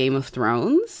be like Game of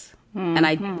Thrones. And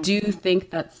I do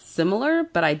think that's similar,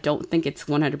 but I don't think it's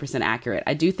 100% accurate.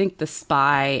 I do think the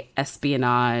spy,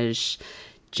 espionage,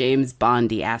 James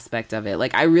Bondy aspect of it,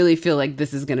 I really feel like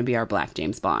this is going to be our Black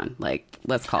James Bond.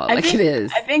 Let's call it it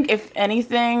is. I think if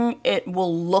anything, it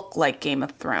will look like Game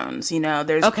of Thrones.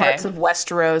 There's parts of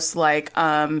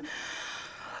Westeros,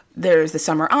 there's the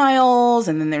Summer Isles,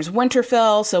 and then there's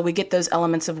Winterfell, so we get those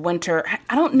elements of winter.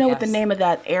 I don't know what the name of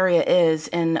that area is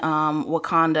in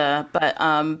Wakanda,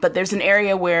 but there's an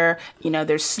area where,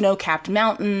 there's snow-capped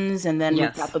mountains, and then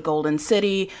we've got the Golden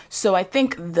City. So I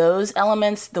think those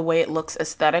elements, the way it looks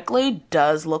aesthetically,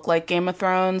 does look like Game of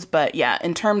Thrones. But yeah,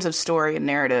 in terms of story and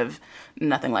narrative,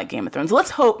 nothing like Game of Thrones.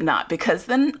 Let's hope not, because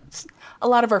then a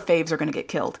lot of our faves are going to get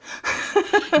killed.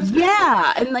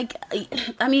 Yeah. And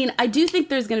I do think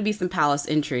there's going to be some palace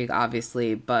intrigue,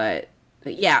 obviously, but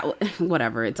yeah,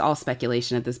 whatever. It's all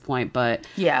speculation at this point, but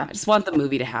I just want the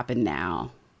movie to happen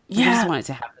now. I just want it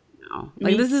to happen now.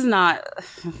 This is not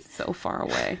so far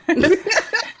away.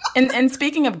 And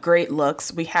speaking of great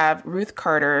looks, we have Ruth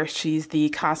Carter. She's the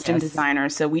costume designer.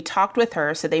 So we talked with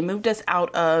her. So they moved us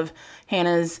out of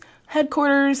Hannah's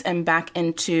headquarters and back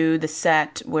into the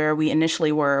set where we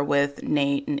initially were with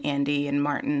Nate and Andy and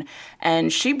Martin.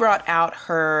 And she brought out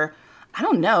her, I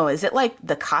don't know, is it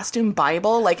the costume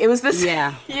Bible? It was this huge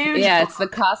book. It's the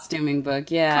costuming book.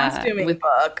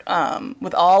 Book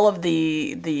with all of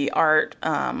the art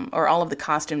or all of the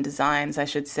costume designs, I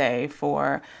should say,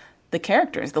 for the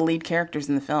characters, the lead characters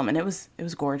in the film. And it was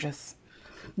gorgeous.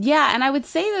 Yeah. And I would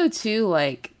say though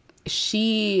too,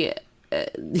 she,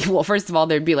 well, first of all,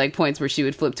 there'd be points where she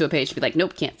would flip to a page and be like,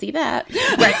 nope, can't see that.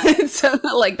 Right. So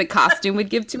the costume would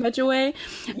give too much away.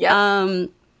 Yeah.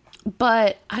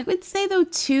 But I would say though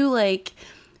too,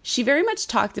 she very much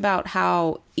talked about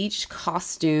how each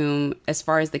costume, as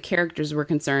far as the characters were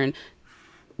concerned,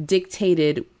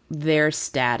 dictated their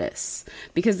status,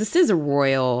 because this is a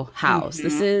royal house.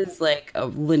 This is a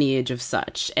lineage of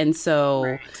such. And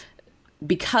so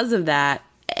because of that,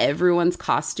 everyone's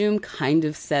costume kind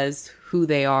of says who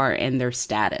they are and their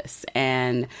status,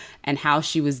 and how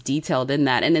she was detailed in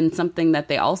that. And then something that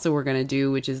they also were going to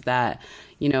do, which is that,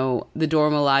 you know, the Dora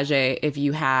Milaje, if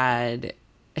you had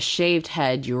a shaved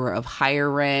head, you were of higher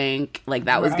rank. Like,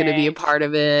 that was going to be a part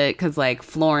of it. Because, like,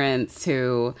 Florence,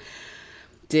 who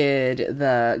did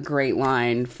the great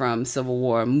line from Civil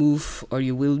War, "Move or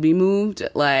you will be moved."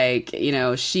 Like, you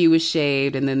know, she was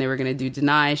shaved, and then they were going to do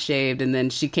Denai shaved, and then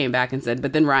she came back and said,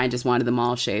 but then Ryan just wanted them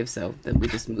all shaved, so then we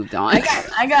just moved on.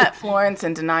 I got Florence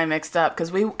and Denai mixed up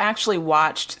because we actually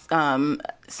watched some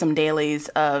dailies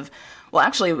of, well,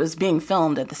 actually, it was being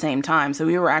filmed at the same time. So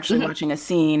we were actually watching a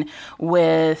scene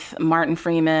with Martin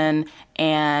Freeman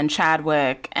and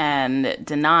Chadwick and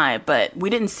Denai, but we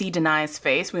didn't see Denai's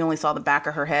face. We only saw the back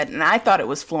of her head. And I thought it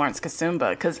was Florence Kasumba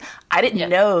because I didn't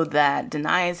know that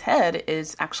Denai's head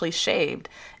is actually shaved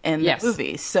in the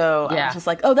movie. So I was just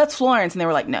like, oh, that's Florence. And they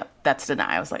were like, no, that's Denai.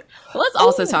 I was like, well, let's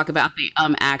also talk about the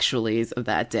actuallys of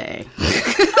that day.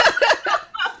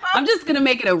 I'm just going to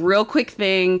make it a real quick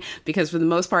thing because for the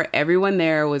most part, everyone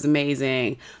there was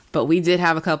amazing. But we did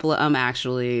have a couple of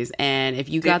actuallys. And if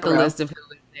you got the list of who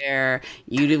was there,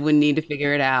 you wouldn't need to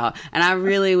figure it out. And I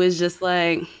really was just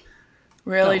like,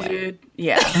 really, dude?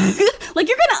 Yeah. Like,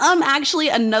 you're going to actually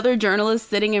another journalist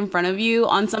sitting in front of you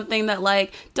on something that,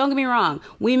 like, don't get me wrong,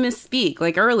 we misspeak,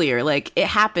 like, earlier. Like, it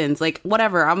happens. Like,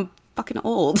 whatever. I'm fucking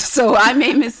old, so I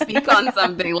may misspeak on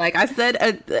something. Like, I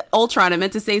said Ultron, I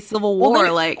meant to say Civil War.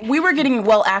 Well, we were getting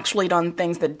well actually'd on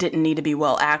things that didn't need to be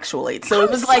well actually'd. So it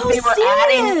was like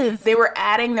they were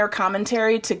adding their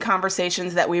commentary to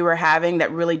conversations that we were having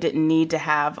that really didn't need to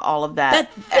have all of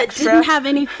that extra. Didn't have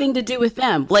anything to do with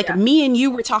them. Like, me and you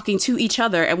were talking to each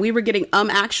other, and we were getting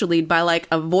actually'd by, like,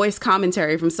 a voice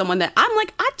commentary from someone that I'm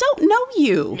like, I don't know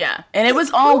you. Yeah, and it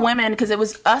was all women because it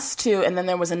was us two, and then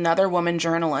there was another woman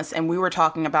journalist, and we were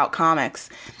talking about comics,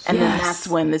 and then that's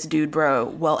when this dude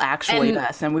actually'd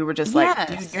us, and we were just like,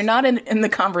 dude, you're not in the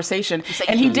conversation.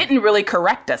 And he didn't really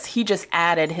correct us. He just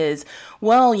added his,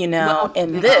 in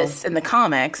the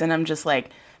comics, and I'm just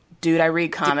like, dude, I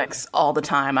read comics all the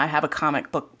time. I have a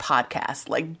comic book podcast.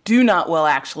 Like, do not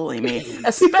actually me,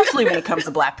 especially when it comes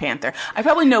to Black Panther. I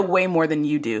probably know way more than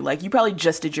you do. Like, you probably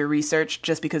just did your research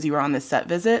just because you were on this set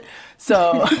visit.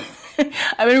 So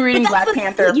I've been reading Black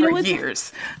Panther for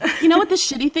years. You know what the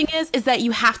shitty thing is that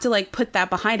you have to, like, put that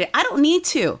behind it. I don't need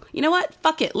to. You know what?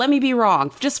 Fuck it. Let me be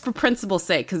wrong, just for principle's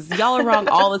sake, because y'all are wrong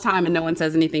all the time and no one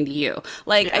says anything to you.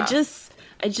 Like, I just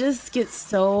get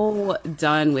so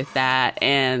done with that.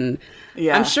 And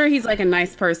I'm sure he's, like, a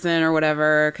nice person or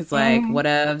whatever, because, like,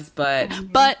 whatevs.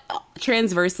 But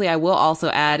transversely, I will also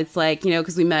add, it's like, you know,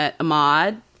 because we met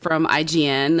Ahmad from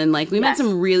IGN, and, like, we met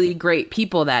some really great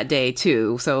people that day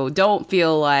too. So don't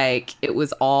feel like it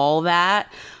was all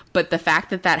that. But the fact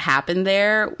that happened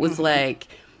there was like,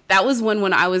 that was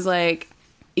when I was like,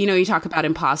 you know, you talk about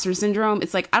imposter syndrome.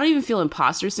 It's like, I don't even feel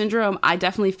imposter syndrome. I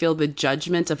definitely feel the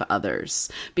judgment of others,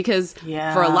 because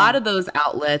for a lot of those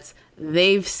outlets,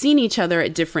 they've seen each other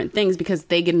at different things because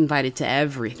they get invited to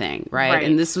everything, right?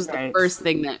 And this was the first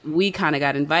thing that we kind of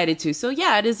got invited to. So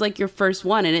yeah, it is like your first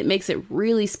one, and it makes it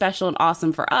really special and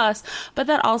awesome for us. But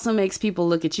that also makes people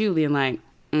look at you being like,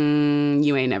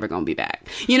 you ain't never gonna be back.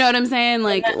 You know what I'm saying?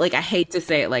 Like I hate to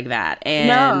say it like that. And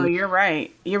no, you're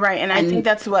right. You're right. And I think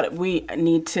that's what we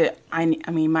need to, I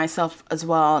mean, myself as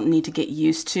well, need to get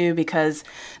used to, because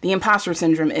the imposter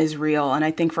syndrome is real. And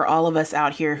I think for all of us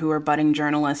out here who are budding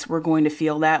journalists, we're going to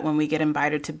feel that when we get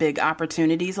invited to big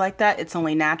opportunities like that. It's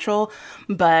only natural.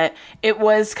 But it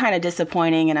was kind of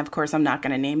disappointing. And of course, I'm not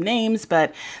going to name names,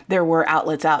 but there were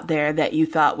outlets out there that you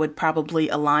thought would probably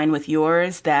align with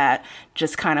yours that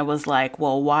just kind of was like,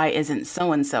 well, why isn't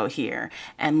so-and-so here?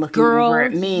 And looking over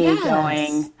at me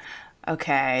going,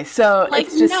 okay, so like,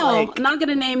 it's just no, I'm not going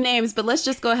to name names, but let's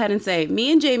just go ahead and say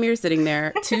me and Jamie are sitting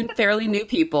there, two fairly new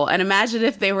people. And imagine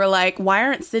if they were like, why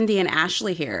aren't Cindy and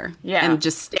Ashley here? Yeah. And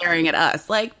just staring at us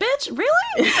like, bitch,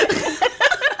 really?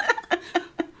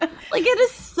 Like, it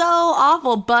is so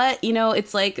awful. But, you know,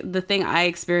 it's like the thing I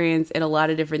experience in a lot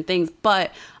of different things.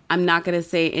 But I'm not going to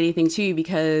say anything to you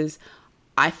because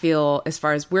I feel, as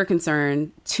far as we're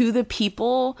concerned, to the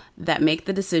people that make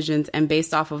the decisions and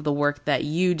based off of the work that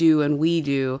you do and we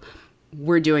do,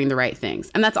 we're doing the right things.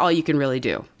 And that's all you can really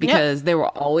do, because there will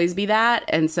always be that.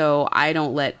 And so I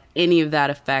don't let any of that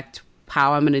affect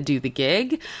how I'm going to do the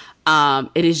gig.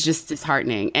 It is just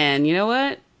disheartening. And you know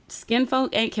what? Skin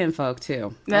folk ain't kin folk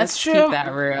too. That's true. Keep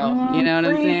that real. You know what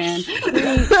I'm saying?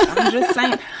 I'm just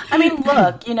saying. I mean,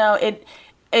 look, you know,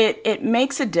 it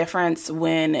makes a difference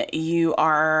when you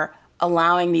are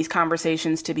allowing these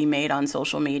conversations to be made on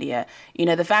social media. You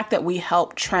know, the fact that we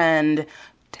help trend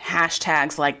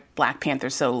hashtags like Black Panther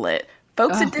so lit.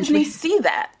 Folks at Disney see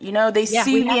that, you know, they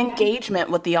see the engagement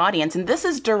with the audience. And this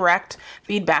is direct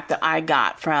feedback that I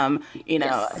got from, you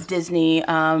know, a Disney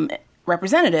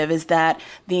representative, is that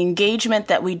the engagement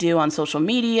that we do on social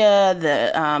media,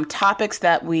 the topics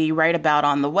that we write about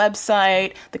on the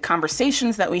website, the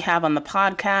conversations that we have on the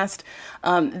podcast,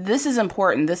 this is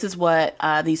important. This is what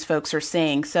these folks are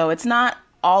saying. So it's not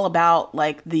all about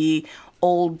like the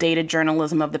old dated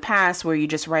journalism of the past where you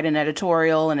just write an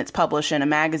editorial and it's published in a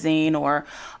magazine or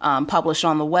published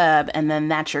on the web and then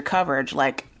that's your coverage.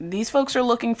 Like, these folks are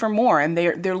looking for more, and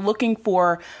they're looking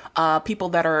for people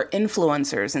that are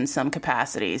influencers in some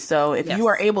capacity. So if you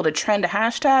are able to trend a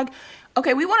hashtag,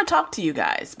 okay, we want to talk to you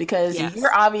guys because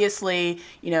you're obviously,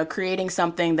 you know, creating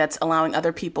something that's allowing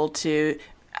other people to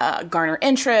garner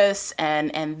interest,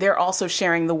 and they're also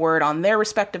sharing the word on their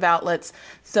respective outlets.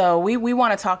 So we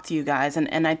want to talk to you guys,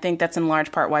 and I think that's in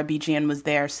large part why BGN was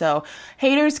there. So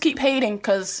haters, keep hating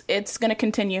because it's going to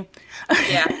continue.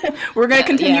 Yeah, we're going to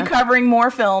continue covering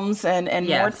more films and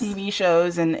more TV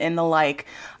shows and the like.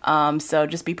 So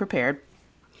just be prepared.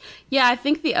 Yeah, I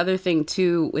think the other thing,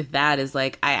 too, with that is,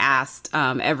 like, I asked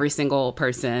every single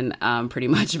person pretty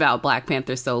much about Black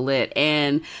Panther So Lit.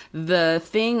 And the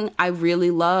thing I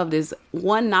really loved is,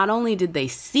 one, not only did they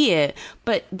see it,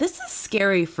 but this is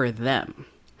scary for them.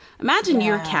 Imagine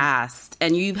you're cast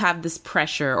and you have this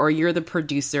pressure, or you're the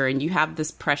producer and you have this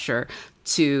pressure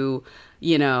to,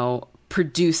 you know,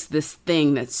 produce this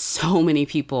thing that so many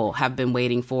people have been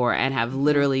waiting for and have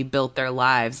literally built their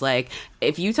lives. Like,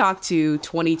 if you talk to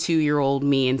 22-year-old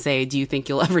me and say, do you think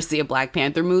you'll ever see a Black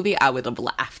Panther movie? I would have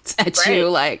laughed at you.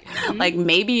 Like, like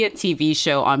maybe a TV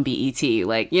show on BET.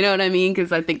 Like, you know what I mean?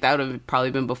 Because I think that would have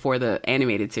probably been before the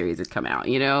animated series had come out,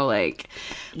 you know? Like,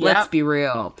 let's be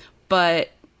real.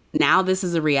 But now this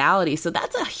is a reality. So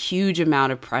that's a huge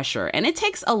amount of pressure. And it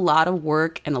takes a lot of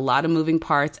work and a lot of moving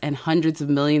parts and hundreds of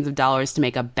millions of dollars to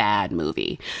make a bad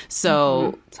movie.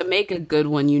 So to make a good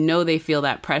one, you know, they feel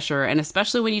that pressure. And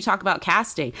especially when you talk about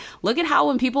casting, look at how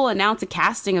when people announce a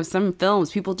casting of some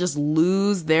films, people just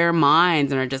lose their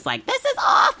minds and are just like, this is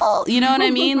awful. You know what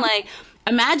I mean? Like,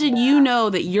 imagine you know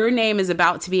that your name is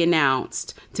about to be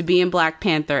announced to be in Black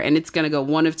Panther, and it's going to go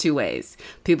one of two ways.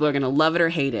 People are going to love it or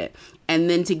hate it. And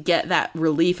then to get that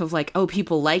relief of like, oh,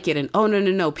 people like it. And oh,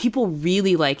 no, people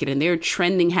really like it. And they're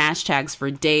trending hashtags for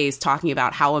days talking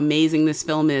about how amazing this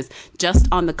film is just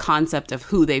on the concept of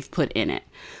who they've put in it.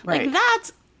 Right. Like,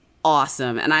 that's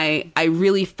awesome. And I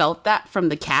really felt that from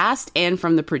the cast and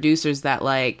from the producers, that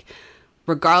like,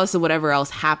 regardless of whatever else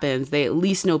happens, they at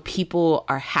least know people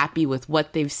are happy with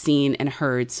what they've seen and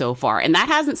heard so far. And that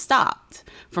hasn't stopped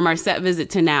from our set visit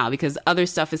to now, because other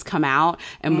stuff has come out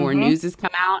and more news has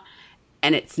come out.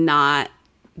 And it's not,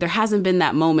 there hasn't been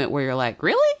that moment where you're like,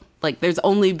 really? Like, there's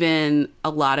only been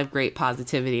a lot of great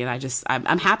positivity. And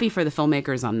I'm happy for the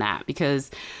filmmakers on that,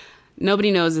 because nobody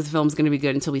knows if the film's going to be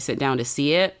good until we sit down to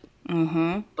see it.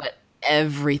 But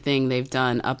everything they've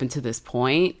done up until this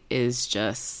point is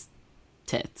just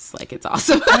tits. Like, it's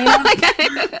awesome.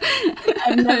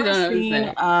 I've never seen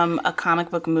a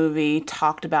comic book movie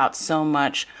talked about so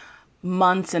much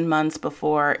months and months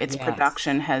before its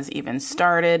production has even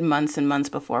started, months and months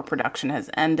before production has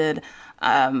ended.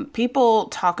 People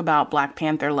talk about Black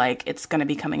Panther like it's going to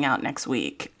be coming out next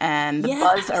week. And the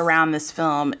buzz around this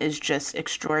film is just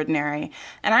extraordinary.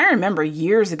 And I remember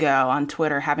years ago on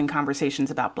Twitter having conversations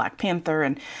about Black Panther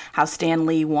and how Stan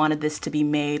Lee wanted this to be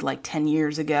made like 10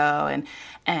 years ago.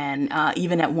 And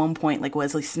even at one point, like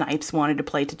Wesley Snipes wanted to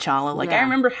play T'Challa. Like, I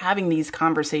remember having these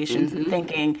conversations and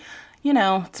thinking, you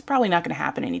know, it's probably not going to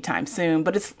happen anytime soon,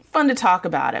 but it's fun to talk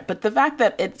about it. But the fact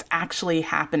that it's actually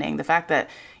happening, the fact that,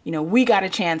 you know, we got a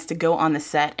chance to go on the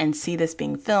set and see this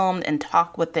being filmed and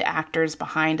talk with the actors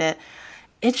behind it,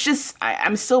 it's just,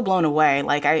 I'm still blown away.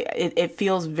 Like, it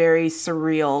feels very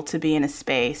surreal to be in a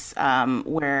space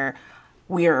where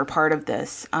we are a part of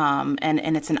this.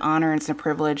 And it's an honor and it's a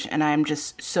privilege. And I'm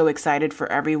just so excited for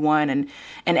everyone. And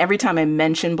every time I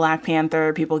mention Black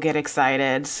Panther, people get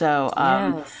excited. So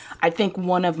I think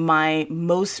one of my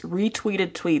most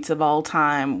retweeted tweets of all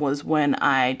time was when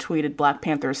I tweeted Black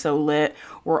Panther So Lit,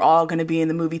 we're all going to be in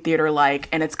the movie theater, like,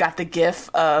 and it's got the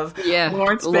gif of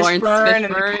Lawrence Fishburne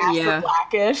and the cast of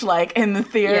Blackish, like, in the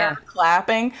theater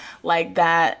clapping. Like,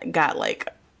 that got, like,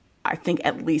 I think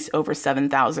at least over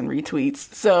 7,000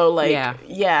 retweets. So, like,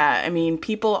 I mean,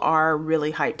 people are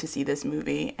really hyped to see this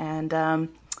movie. And,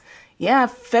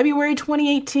 February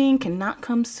 2018 cannot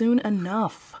come soon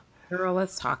enough. Girl,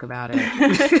 let's talk about it.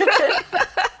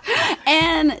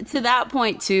 And to that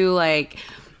point too, like,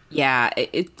 yeah,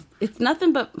 it's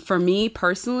nothing but for me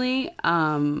personally,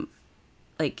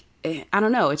 like, I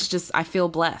don't know. It's just, I feel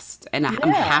blessed and I'm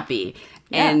happy.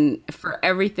 Yeah. And for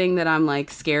everything that I'm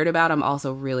like scared about, I'm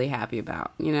also really happy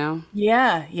about, you know?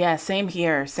 Yeah. Same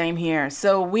here.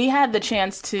 So we had the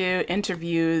chance to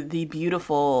interview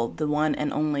the one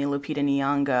and only Lupita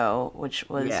Nyong'o, which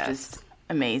was just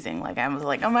amazing. Like, I was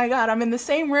like, oh my God, I'm in the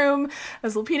same room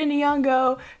as Lupita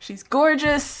Nyong'o. She's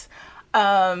gorgeous.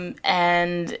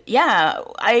 And yeah,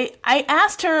 I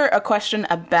asked her a question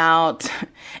about,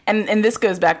 and this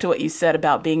goes back to what you said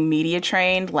about being media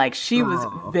trained. Like, she was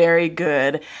very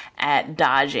good at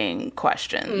dodging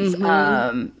questions.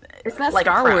 It's that like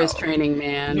Star Wars training,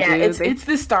 man. Yeah, it's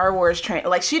the Star Wars training.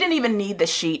 Like, she didn't even need the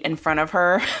sheet in front of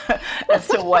her as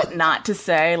to what not to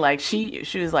say. Like, she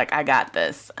was like, I got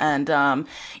this. And,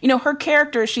 you know, her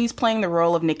character, she's playing the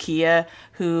role of Nakia,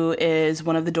 who is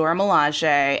one of the Dora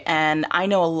Milaje. And I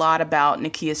know a lot about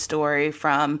Nakia's story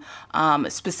from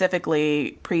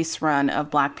specifically Priest's run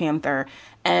of Black Panther.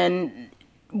 And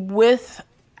with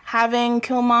having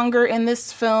Killmonger in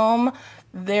this film,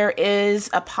 there is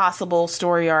a possible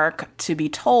story arc to be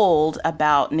told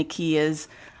about Nakia's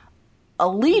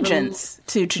allegiance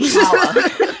to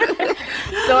T'Challa.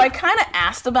 So I kind of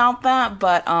asked about that,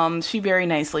 but she very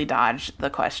nicely dodged the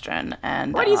question.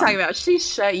 And what are you talking about? She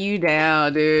shut you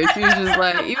down, dude. She was just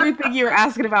like, you would think you were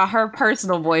asking about her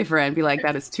personal boyfriend. Be like,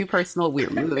 that is too personal. We're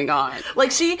moving on.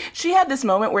 Like, she had this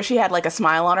moment where she had like a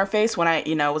smile on her face when I,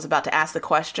 was about to ask the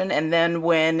question, and then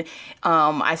when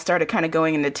I started kind of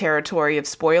going into territory of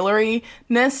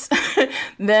spoileriness,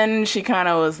 then she kind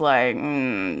of was like,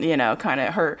 kind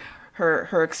of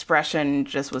her expression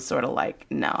just was sort of like,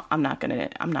 no, I'm not gonna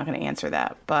answer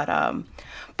that. But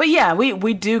yeah,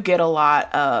 we do get a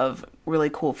lot of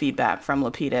really cool feedback from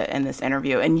Lupita in this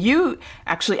interview. And you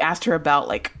actually asked her about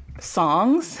like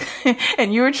songs,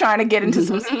 and you were trying to get into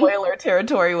some spoiler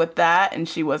territory with that, and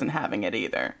she wasn't having it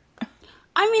either.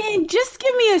 I mean, just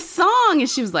give me a song. And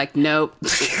she was like, nope.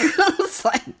 I was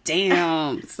like,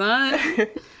 damn, son.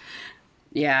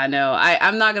 Yeah, no,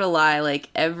 I'm not gonna lie. Like,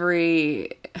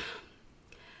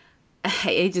 I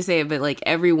hate to say it, but like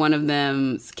every one of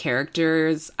them's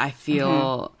characters, I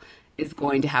feel is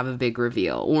going to have a big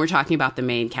reveal when we're talking about the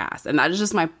main cast. And that is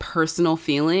just my personal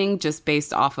feeling, just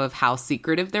based off of how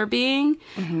secretive they're being.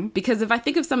 Because if I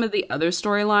think of some of the other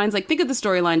storylines, like think of the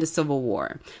storyline to Civil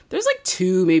War, there's like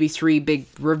 2, maybe 3 big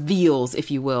reveals,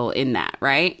 if you will, in that,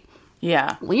 right?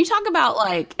 Yeah. When you talk about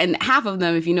like, and half of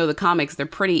them, if you know the comics, they're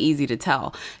pretty easy to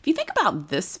tell. If you think about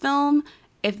this film,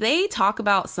 if they talk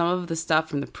about some of the stuff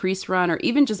from the Priest run, or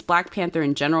even just Black Panther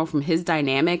in general, from his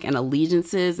dynamic and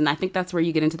allegiances, and I think that's where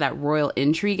you get into that royal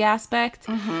intrigue aspect,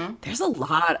 there's a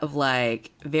lot of like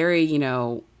very,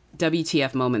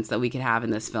 WTF moments that we could have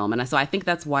in this film. And so I think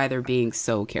that's why they're being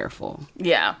so careful.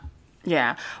 Yeah.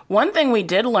 One thing we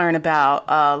did learn about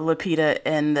Lupita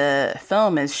in the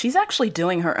film is she's actually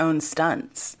doing her own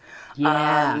stunts.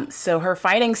 Yeah. So her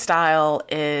fighting style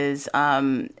is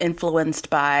influenced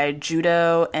by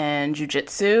judo and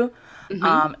jujitsu,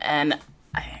 and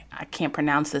I can't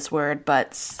pronounce this word,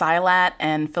 but Silat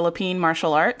and Philippine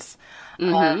martial arts.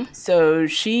 So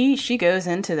she goes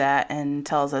into that and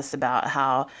tells us about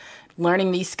how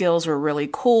learning these skills were really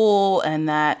cool, and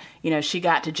that she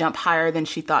got to jump higher than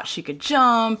she thought she could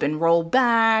jump and roll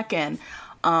back. And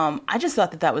I just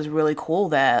thought that was really cool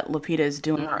that Lupita is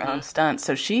doing her own stunts.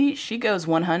 So she goes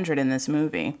 100 in this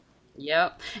movie.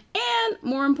 Yep. And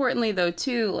more importantly, though,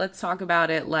 too, let's talk about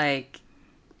it like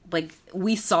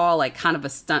we saw like kind of a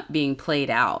stunt being played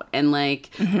out. And like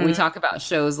when we talk about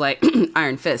shows like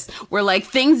Iron Fist, where like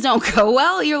things don't go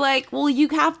well, you're like, well, you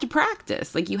have to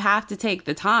practice. Like, you have to take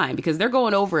the time, because they're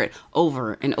going over it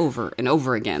over and over and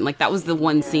over again. Like, that was the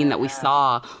one scene that we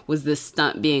saw, was this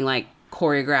stunt being like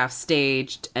choreographed,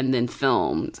 staged, and then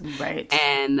filmed. Right.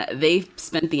 And they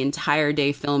spent the entire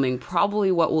day filming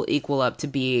probably what will equal up to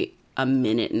be a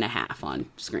minute and a half on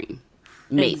screen.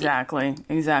 Maybe.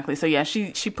 Exactly. So yeah,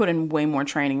 she put in way more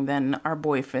training than our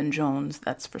boy Finn Jones,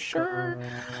 that's for sure.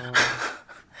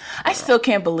 I still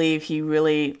can't believe he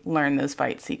really learned those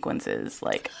fight sequences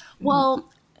like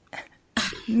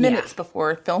minutes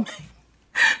before filming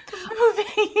the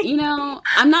movie.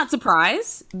 I'm not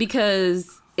surprised,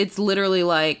 because it's literally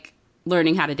like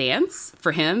learning how to dance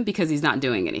for him, because he's not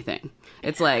doing anything.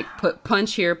 It's like put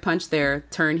punch here, punch there,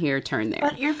 turn here, turn there.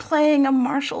 But you're playing a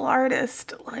martial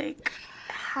artist, like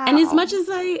how? And as much as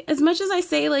I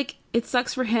say like it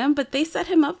sucks for him, but they set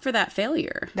him up for that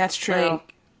failure. That's true.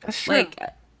 That's true.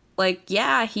 Like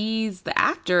yeah, he's the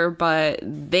actor, but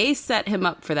they set him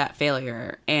up for that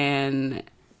failure. And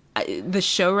the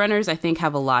showrunners, I think,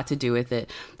 have a lot to do with it.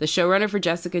 The showrunner for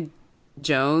Jessica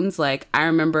Jones, like, I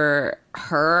remember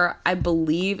her, I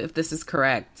believe, if this is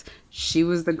correct, she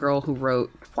was the girl who wrote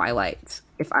Twilight.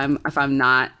 If I'm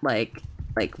not like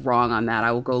wrong on that,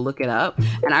 I will go look it up.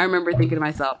 And I remember thinking to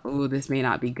myself, ooh, this may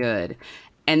not be good.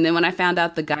 And then when I found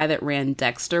out the guy that ran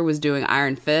Dexter was doing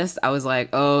Iron Fist, I was like,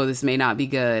 oh, this may not be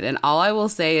good. And all I will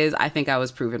say is I think I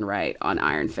was proven right on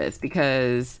Iron Fist,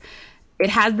 because it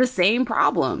has the same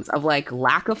problems of like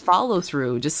lack of follow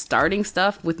through, just starting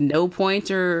stuff with no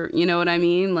pointer. You know what I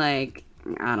mean? Like,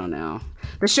 I don't know.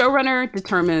 The showrunner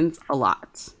determines a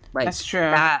lot. Like, that's true.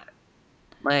 That,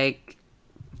 like,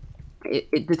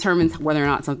 it determines whether or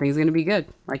not something's going to be good,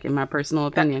 like, in my personal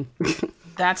opinion.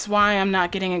 That's why I'm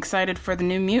not getting excited for the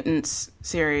New Mutants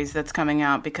series that's coming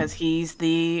out, because he's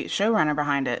the showrunner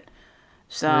behind it.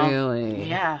 So, really?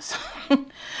 Yeah. So,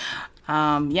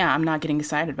 yeah, I'm not getting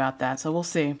excited about that. So we'll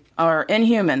see. Or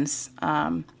Inhumans.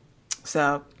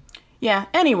 So, yeah,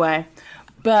 anyway.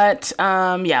 But,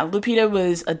 yeah, Lupita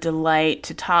was a delight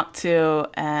to talk to,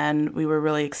 and we were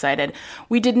really excited.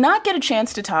 We did not get a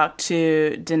chance to talk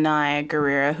to Denai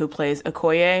Guerrera, who plays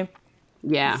Okoye.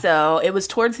 Yeah. So it was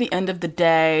towards the end of the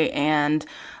day, and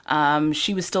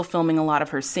she was still filming a lot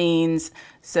of her scenes.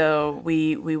 So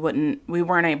we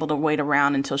weren't able to wait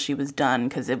around until she was done,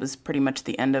 because it was pretty much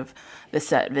the end of the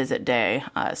set visit day.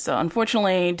 So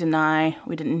unfortunately, Denai,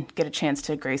 we didn't get a chance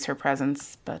to grace her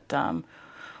presence, but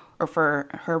or for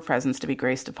her presence to be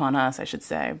graced upon us, I should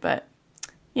say. But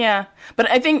yeah, but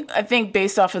I think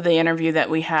based off of the interview that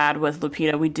we had with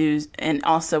Lupita, we do, and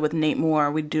also with Nate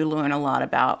Moore, we do learn a lot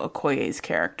about Okoye's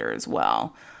character as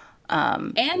well.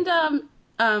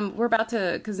 We're about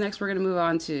to, because next we're going to move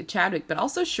on to Chadwick, but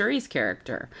also Shuri's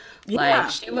character. Yeah. Like,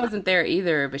 she wasn't there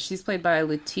either, but she's played by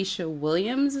Letitia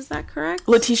Williams. Is that correct?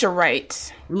 Letitia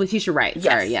Wright. Letitia Wright. Yes.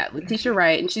 Sorry, yeah, Letitia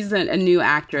Wright, and she's a new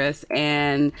actress,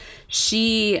 and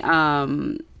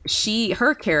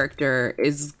her character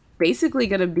is basically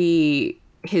going to be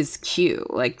his Q.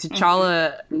 Like,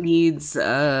 T'Challa needs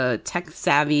a tech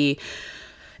savvy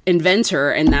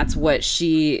inventor, and that's what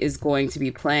she is going to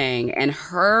be playing. And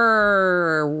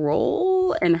her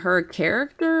role and her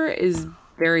character is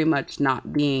very much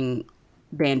not being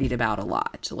bandied about a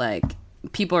lot. Like,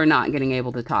 people are not getting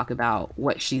able to talk about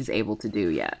what she's able to do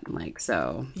yet. Like,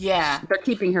 so yeah, they're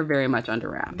keeping her very much under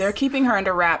wraps. They're keeping her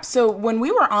under wraps. So when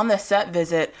we were on the set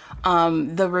visit,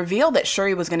 the reveal that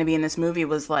Shuri was going to be in this movie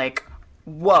was like,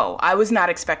 whoa, I was not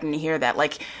expecting to hear that.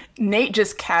 Like, Nate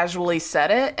just casually said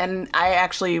it, and I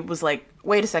actually was like,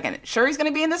 wait a second, Shuri's going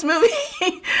to be in this movie?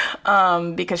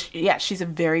 Because, yeah, she's a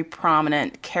very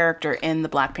prominent character in the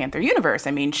Black Panther universe.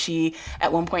 I mean, she,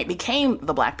 at one point, became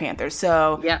the Black Panther.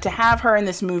 So yeah, to have her in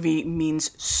this movie means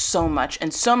so much,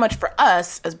 and so much for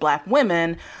us as Black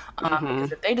women.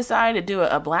 Because if they decide to do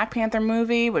a Black Panther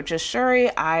movie with just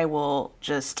Shuri, I will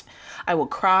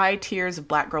cry tears of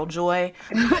Black girl joy.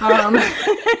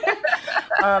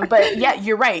 But yeah,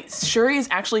 you're right. Shuri is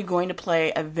actually going to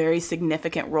play a very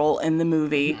significant role in the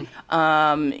movie.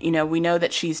 You know, we know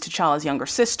that she's T'Challa's younger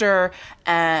sister,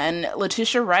 and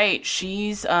Letitia Wright,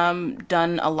 she's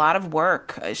done a lot of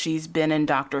work. She's been in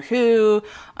Doctor Who,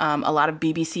 a lot of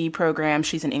BBC programs.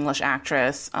 She's an English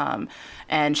actress,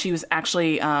 and she was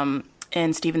actually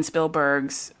in Steven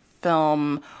Spielberg's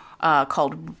film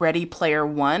called Ready Player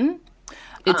One.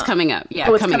 It's coming up. Yeah.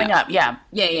 Oh, it's coming up. Yeah.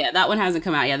 Yeah. That one hasn't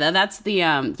come out. Yeah. That's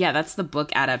the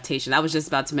book adaptation. I was just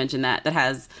about to mention that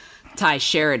has Ty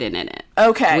Sheridan in it.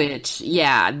 Okay. Which,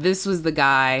 yeah, this was the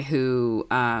guy who,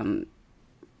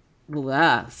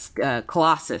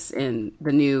 Colossus in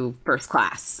the new First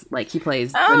Class. Like, he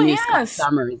plays the new Scott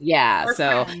Summers. Yeah. Perfect.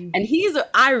 So, and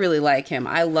I really like him.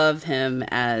 I love him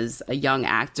as a young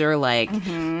actor. Like,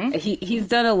 he's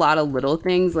done a lot of little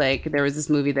things. Like, there was this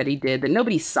movie that he did that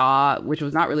nobody saw, which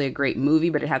was not really a great movie,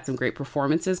 but it had some great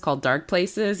performances, called Dark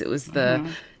Places. It was the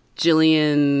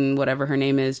Jillian, whatever her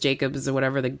name is, Jacobs or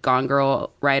whatever, the Gone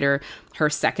Girl writer, her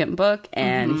second book,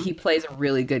 and he plays a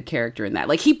really good character in that.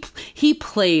 Like, he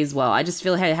plays well. I just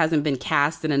feel like he hasn't been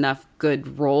cast in enough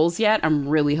good roles yet. I'm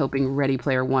really hoping Ready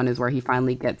Player One is where he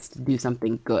finally gets to do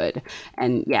something good.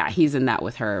 And yeah, he's in that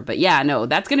with her. But yeah, no,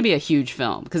 that's going to be a huge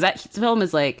film, because that film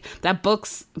is like, that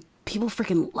book's, people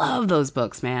freaking love those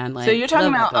books, man. Like, so you're talking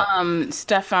about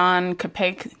Stefan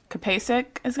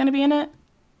Kapasik is going to be in it?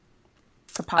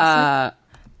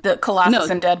 The Colossus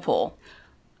and Deadpool.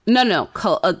 No,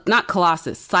 not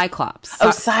Colossus. Cyclops.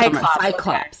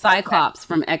 Cyclops. Cyclops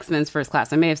from X-Men's First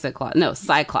Class. I may have said Colossus. No,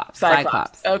 Cyclops.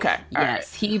 Okay.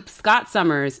 Yes. Right. Scott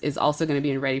Summers is also going to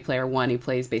be in Ready Player One. He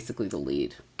plays basically the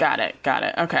lead. Got it.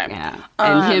 Okay. Yeah.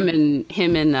 And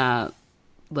him and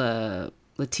the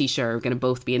Letitia are going to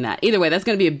both be in that. Either way, that's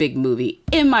going to be a big movie,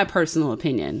 in my personal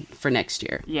opinion, for next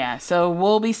year. Yeah, so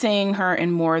we'll be seeing her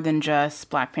in more than just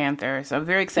Black Panther. So I'm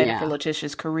very excited for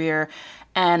Letitia's career.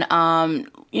 And,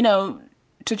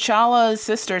 T'Challa's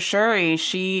sister, Shuri,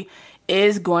 she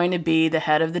is going to be the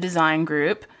head of the design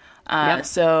group.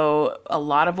 So a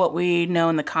lot of what we know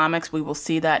in the comics, we will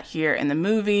see that here in the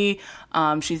movie.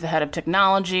 She's the head of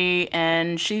technology,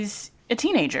 and she's a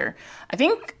teenager. I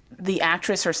think the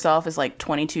actress herself is like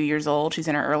 22 years old. She's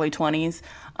in her early 20s.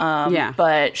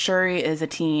 But Shuri is a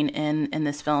teen in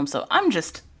this film. So I'm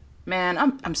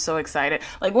so excited.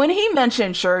 Like, when he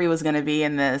mentioned Shuri was going to be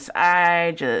in this,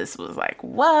 I just was like,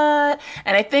 what?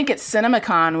 And I think at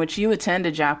CinemaCon, which you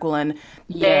attended, Jacqueline,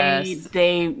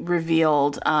 they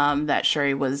revealed that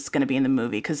Shuri was going to be in the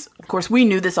movie. Because, of course, we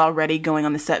knew this already going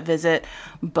on the set visit.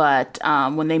 But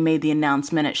when they made the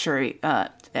announcement at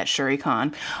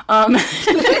ShuriCon.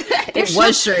 It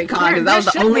was ShuriCon, because that was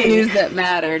the only news that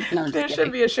mattered. No, there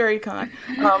should be a ShuriCon.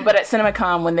 But at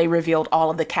CinemaCon, when they revealed all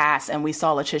of the cast and we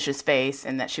saw Letitia's face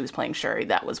and that she was playing Shuri,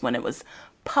 that was when it was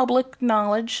public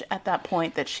knowledge at that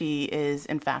point that she is,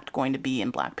 in fact, going to be in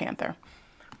Black Panther.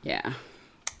 Yeah.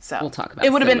 So we'll talk about it.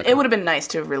 It would have been nice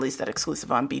to have released that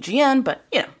exclusive on BGN, but,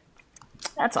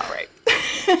 that's all right.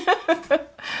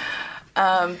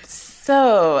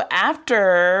 So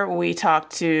after we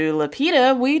talked to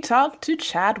Lupita, we talked to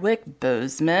Chadwick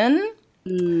Boseman,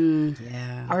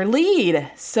 our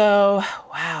lead. So,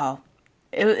 wow.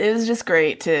 It was just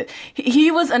great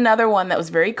he was another one that was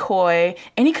very coy,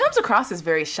 and he comes across as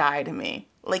very shy to me.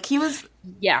 Like, he was,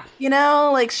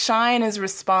 shy in his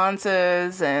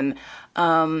responses, and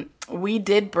we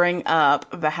did bring up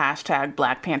the hashtag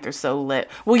Black Panther So Lit.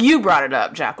 Well, you brought it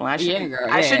up, Jacqueline.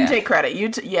 I shouldn't take credit. You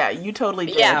totally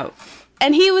did. Yeah.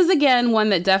 And he was, again, one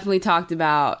that definitely talked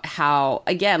about how,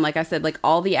 again, like I said, like,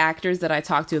 all the actors that I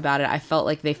talked to about it, I felt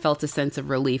like they felt a sense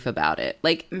of relief about it.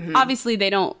 Like, obviously,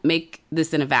 they don't make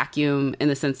this in a vacuum, in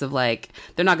the sense of, like,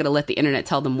 they're not going to let the internet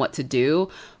tell them what to do.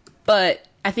 But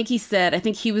I think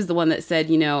he was the one that said,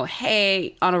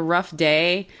 hey, on a rough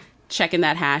day, checking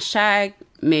that hashtag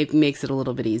makes it a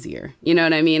little bit easier. You know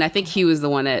what I mean? I think he was the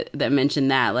one that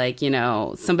mentioned that, like,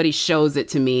 somebody shows it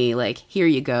to me, like, here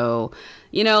you go.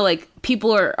 Like,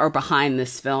 people are behind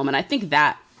this film, and I think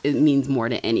that it means more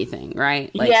to anything, right?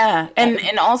 Like, yeah,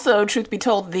 and also, truth be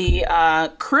told, the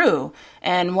crew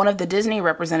and one of the Disney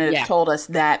representatives told us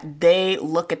that they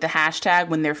look at the hashtag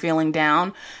when they're feeling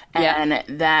down, and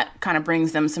that kind of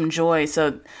brings them some joy.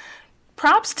 So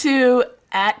props to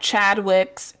at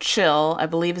Chadwick's Chill, I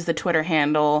believe is the Twitter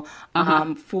handle,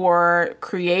 for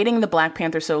creating the Black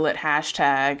Panther So Lit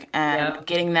hashtag and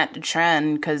getting that to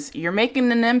trend, because you're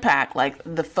making an impact. Like,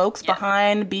 the folks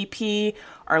behind BP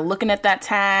are looking at that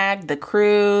tag, the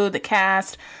crew, the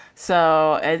cast.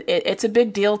 So it's a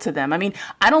big deal to them. I mean,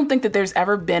 I don't think that there's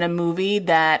ever been a movie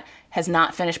that has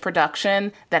not finished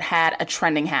production that had a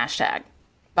trending hashtag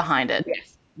behind it.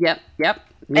 Yes. Yep.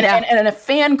 And a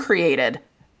fan created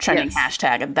trending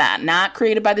hashtag of that, not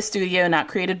created by the studio, not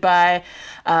created by,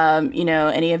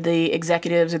 any of the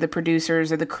executives or the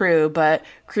producers or the crew, but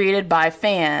created by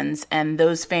fans, and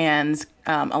those fans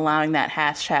allowing that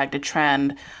hashtag to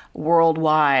trend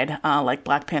worldwide, like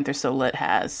Black Panther So Lit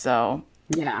has. So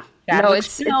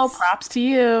props to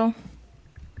you.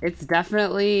 It's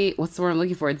definitely, what's the word I'm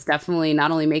looking for? It's definitely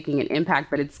not only making an impact,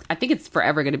 but I think it's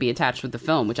forever going to be attached with the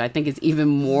film, which I think is even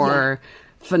more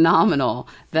phenomenal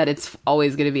that it's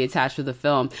always going to be attached with the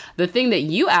film. The thing that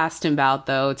you asked him about,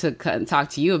 though, to talk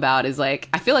to you about is, like,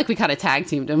 I feel like we kind of tag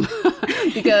teamed him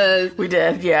because we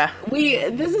did. Yeah.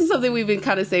 This is something we've been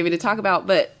kind of saving to talk about,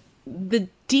 but the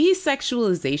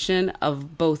desexualization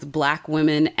of both Black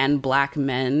women and Black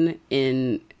men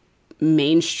in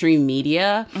mainstream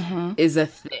media is a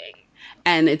thing.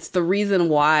 And it's the reason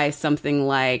why something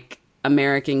like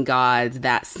American Gods,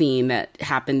 that scene that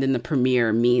happened in the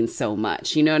premiere, means so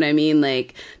much. You know what I mean?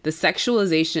 Like, the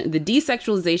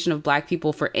desexualization of Black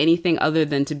people for anything other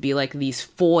than to be like these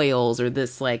foils or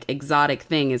this like exotic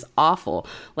thing is awful.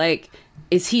 Like,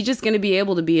 is he just going to be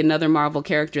able to be another Marvel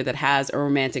character that has a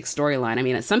romantic storyline? I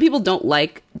mean, some people don't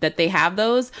like that they have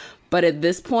those, but at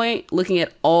this point, looking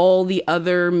at all the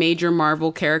other major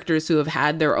Marvel characters who have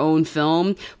had their own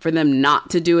film, for them not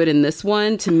to do it in this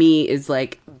one, to me, is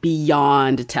like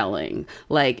beyond telling,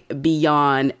 like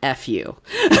beyond F you.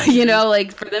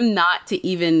 Like, for them not to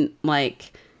even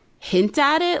like hint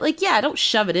at it, like, yeah, don't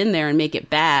shove it in there and make it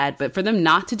bad, but for them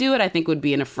not to do it, I think would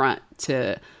be an affront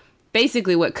to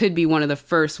basically what could be one of the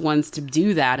first ones to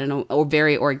do that in a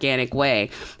very organic way.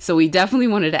 So we definitely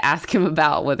wanted to ask him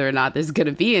about whether or not there's going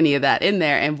to be any of that in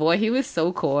there. And boy, he was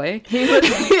so coy. He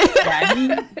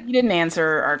He didn't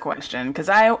answer our question because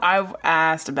I've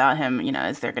asked about him,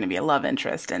 is there going to be a love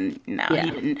interest? And no,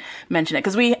 he didn't mention it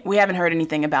because we haven't heard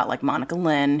anything about like Monica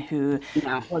Lynn, who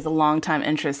was a longtime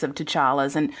interest of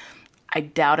T'Challa's. And I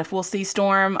doubt if we'll see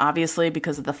Storm, obviously,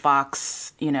 because of the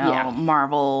Fox,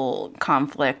 Marvel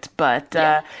conflict. But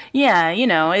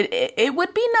it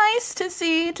would be nice to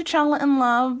see T'Challa in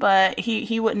love, but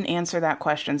he wouldn't answer that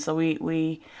question. So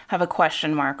we have a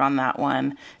question mark on that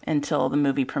one until the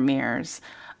movie premieres.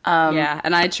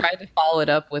 And I tried to follow it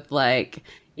up with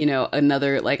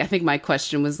another, I think my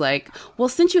question was well,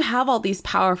 since you have all these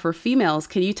powerful females,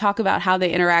 can you talk about how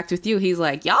they interact with you? He's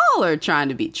like, y'all are trying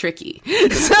to be tricky.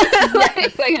 So,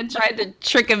 I tried to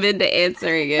trick him into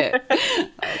answering it. I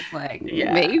was like,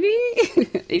 maybe?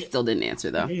 He still didn't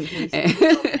answer, though. He still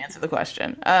didn't answer the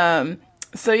question.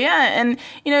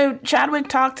 Chadwick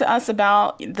talked to us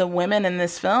about the women in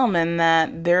this film and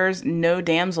that there's no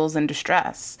damsels in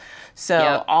distress.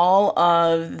 So all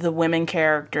of the women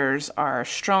characters are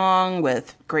strong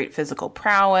with great physical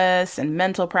prowess and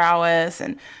mental prowess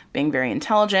and being very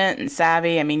intelligent and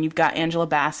savvy. I mean, you've got Angela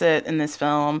Bassett in this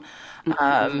film.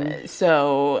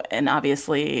 And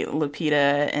obviously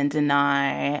Lupita and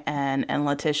Denai and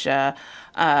Letitia.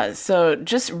 So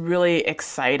just really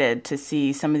excited to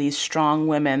see some of these strong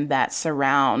women that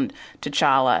surround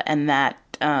T'Challa and that,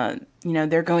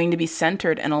 they're going to be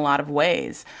centered in a lot of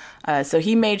ways. So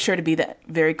he made sure to be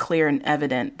very clear and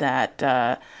evident that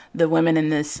the women in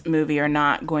this movie are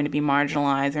not going to be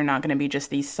marginalized. They're not going to be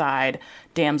just these side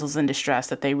damsels in distress,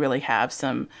 that they really have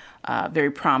some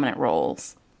very prominent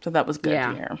roles. So that was good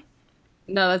to hear.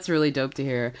 No, that's really dope to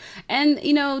hear. And,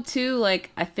 too,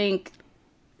 I think,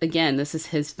 again, this is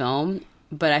his film,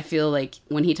 but I feel like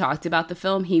when he talked about the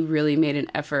film, he really made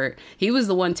an effort. He was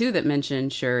the one, too, that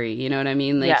mentioned Shuri. You know what I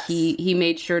mean? He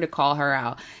made sure to call her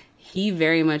out. He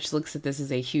very much looks at this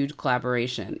as a huge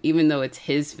collaboration, even though it's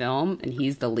his film and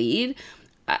he's the lead.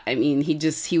 I mean,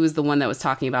 he was the one that was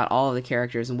talking about all of the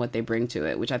characters and what they bring to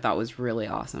it, which I thought was really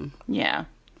awesome. Yeah.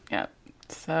 Yep.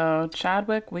 So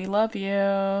Chadwick, we love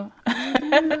you.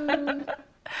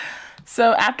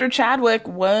 So after Chadwick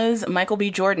was Michael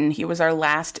B. Jordan. He was our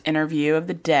last interview of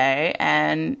the day,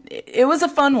 and it was a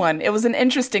fun one. It was an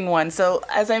interesting one. So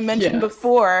as I mentioned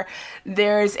before,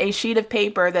 there's a sheet of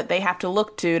paper that they have to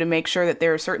look to make sure that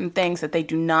there are certain things that they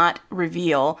do not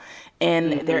reveal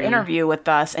in their interview with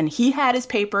us. And he had his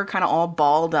paper kind of all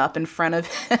balled up in front of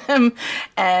him.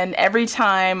 And every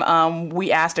time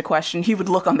we asked a question, he would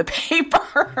look on the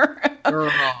paper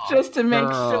just to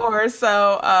make sure.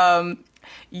 So,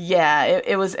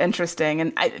 it was interesting.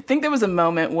 And I think there was a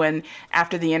moment when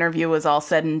after the interview was all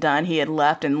said and done, he had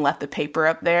left the paper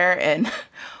up there. And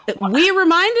we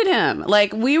reminded him,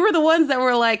 we were the ones that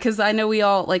were because I know we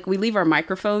all, we leave our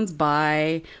microphones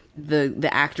by the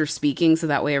actor speaking, so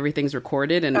that way everything's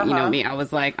recorded. And me, I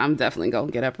was like, I'm definitely going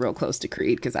to get up real close to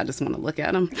Creed because I just want to look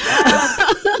at him.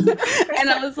 And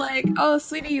I was like, oh,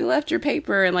 sweetie, you left your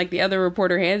paper. And the other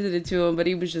reporter handed it to him, but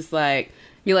he was just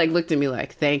he looked at me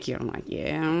thank you. I'm like,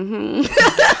 yeah.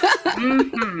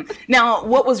 Now,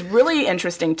 what was really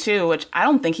interesting too, which I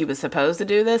don't think he was supposed to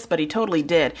do this, but he totally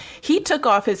did. He took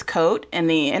off his coat in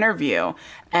the interview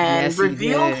and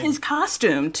revealed his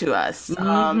costume to us.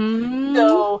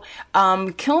 So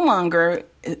Killmonger,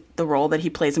 the role that he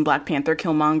plays in Black Panther,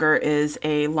 Killmonger is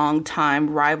a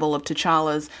longtime rival of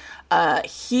T'Challa's.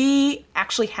 He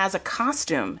actually has a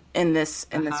costume in this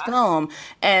film,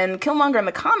 and Killmonger in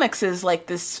the comics is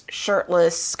this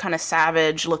shirtless, kind of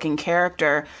savage looking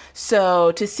character.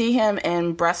 So to see him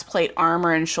in breastplate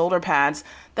armor and shoulder pads,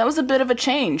 that was a bit of a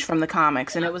change from the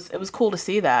comics, and it was cool to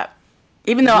see that.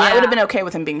 Even though I would have been okay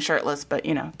with him being shirtless, but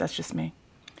that's just me.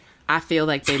 I feel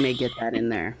like they may get that in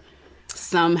there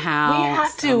somehow. We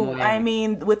have to. I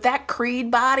mean, with that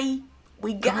Creed body,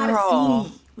 we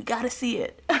gotta see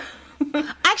it.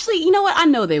 Actually, you know what? I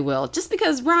know they will. Just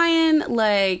because Ryan,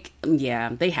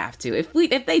 they have to.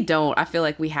 If they don't, I feel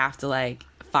like we have to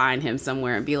find him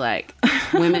somewhere and be like,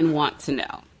 women want to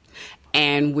know,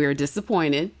 and we're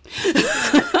disappointed.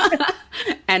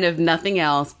 And if nothing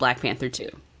else, Black Panther 2.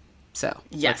 So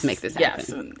let's make this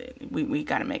happen. Yes, we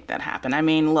got to make that happen. I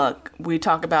mean, look, we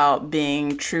talk about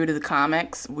being true to the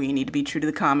comics. We need to be true to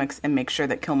the comics and make sure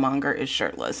that Killmonger is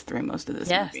shirtless through most of this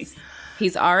movie.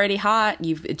 He's already hot.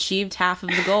 You've achieved half of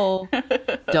the goal.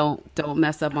 Don't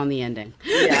mess up on the ending.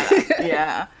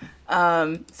 Yeah.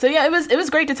 So yeah, it was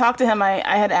great to talk to him. I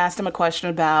had asked him a question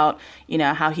about,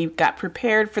 how he got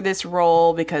prepared for this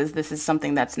role, because this is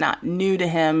something that's not new to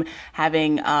him,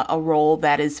 having a role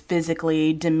that is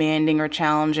physically demanding or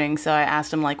challenging. So I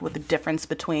asked him what the difference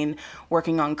between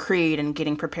working on Creed and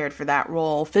getting prepared for that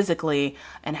role physically,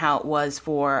 and how it was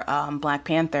for Black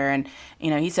Panther. And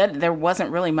he said there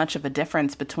wasn't really much of a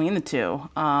difference between the two.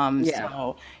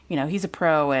 So he's a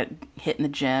pro at hitting the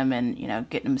gym and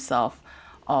getting himself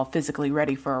all physically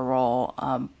ready for a role.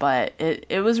 But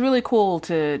it was really cool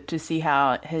to see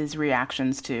how his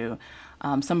reactions to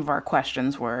some of our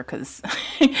questions were, because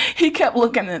he kept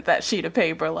looking at that sheet of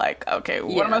paper okay,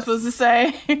 what am I supposed to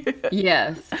say?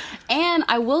 Yes. And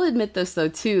I will admit this though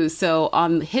too. So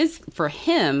for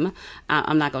him,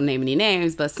 I'm not going to name any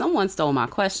names, but someone stole my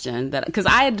question, because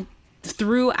I had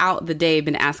throughout the day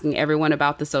been asking everyone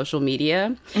about the social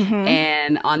media,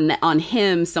 and on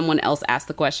him, someone else asked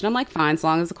the question. I'm like, fine, as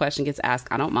long as the question gets asked,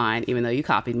 I don't mind, even though you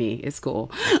copied me, it's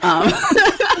cool.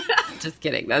 Just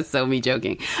kidding. That's so me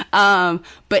joking.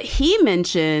 But he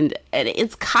mentioned, and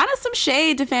it's kind of some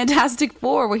shade to Fantastic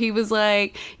Four, where he was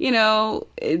like,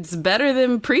 it's better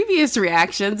than previous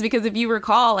reactions, because if you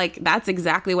recall, that's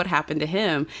exactly what happened to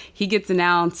him. He gets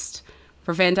announced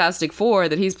for Fantastic Four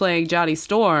that he's playing Johnny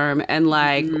Storm, and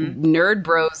nerd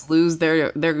bros lose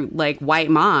their white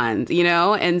mind,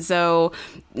 and so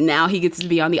now he gets to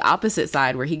be on the opposite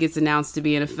side, where he gets announced to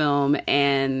be in a film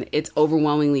and it's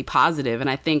overwhelmingly positive. And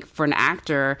I think for an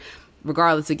actor,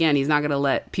 regardless, again, he's not going to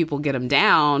let people get him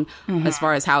down as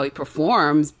far as how he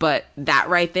performs. But that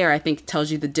right there, I think,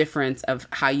 tells you the difference of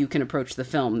how you can approach the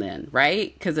film then,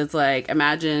 right? Because it's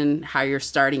imagine how you're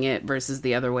starting it versus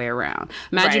the other way around.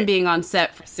 Imagine being on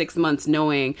set for 6 months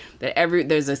knowing that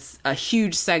there's a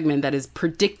huge segment that is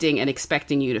predicting and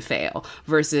expecting you to fail,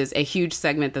 versus a huge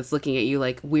segment that's looking at you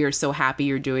like, we are so happy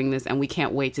you're doing this and we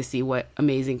can't wait to see what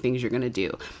amazing things you're going to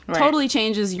do. Right. Totally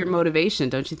changes your motivation,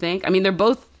 don't you think? I mean, they're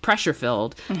both pressure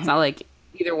filled. It's not like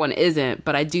either one isn't,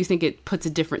 but I do think it puts a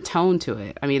different tone to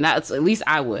it. I mean, that's, at least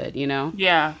I would,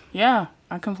 Yeah,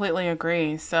 I completely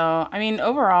agree. So, I mean,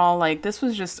 overall, this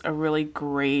was just a really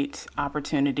great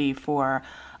opportunity for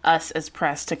us as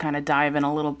press to kind of dive in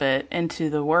a little bit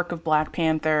into the work of Black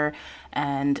Panther,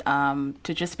 and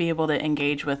to just be able to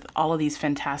engage with all of these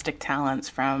fantastic talents,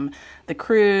 from the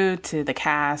crew to the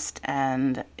cast,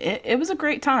 and it was a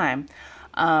great time.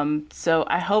 So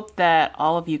I hope that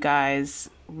all of you guys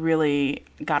really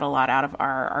got a lot out of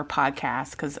our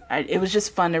podcast, because it was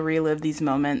just fun to relive these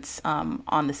moments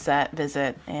on the set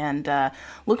visit. And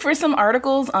look for some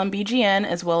articles on BGN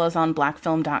as well as on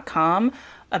blackfilm.com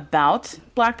about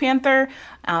Black Panther.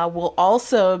 We'll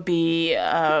also be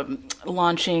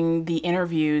launching the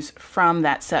interviews from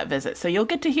that set visit. So you'll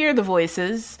get to hear the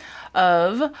voices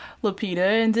of Lupita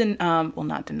and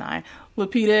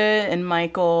Lupita and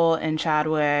Michael and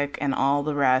Chadwick and all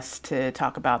the rest, to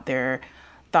talk about their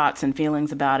thoughts and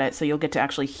feelings about it. So you'll get to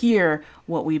actually hear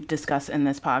what we've discussed in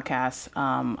this podcast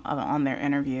on their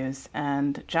interviews.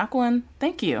 And Jacqueline,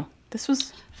 thank you. This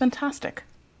was fantastic.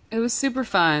 It was super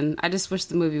fun. I just wish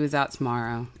the movie was out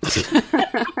tomorrow.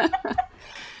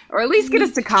 Or at least get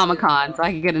us to Comic-Con so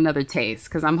I can get another taste,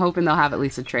 because I'm hoping they'll have at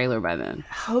least a trailer by then.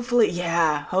 Hopefully,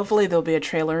 yeah. Hopefully there'll be a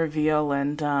trailer reveal,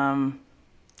 and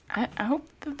I hope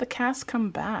that the cast come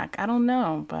back. I don't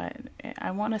know, but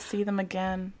I want to see them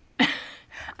again.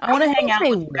 I want to hang out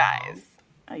with you guys.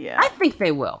 Yeah, I think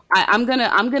they will. I'm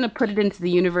gonna put it into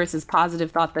the universe as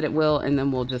positive thought that it will, and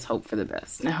then we'll just hope for the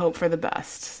best. Hope for the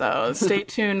best. So stay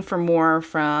tuned for more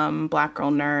from Black Girl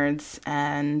Nerds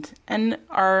and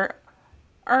our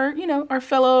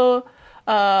fellow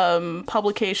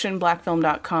publication,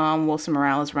 blackfilm.com. Wilson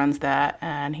Morales runs that,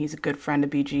 and he's a good friend of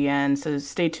BGN. So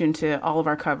stay tuned to all of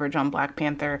our coverage on Black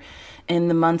Panther in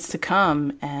the months to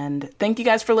come. And thank you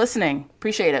guys for listening.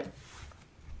 Appreciate it.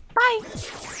 Bye.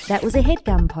 That was a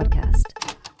HeadGum podcast.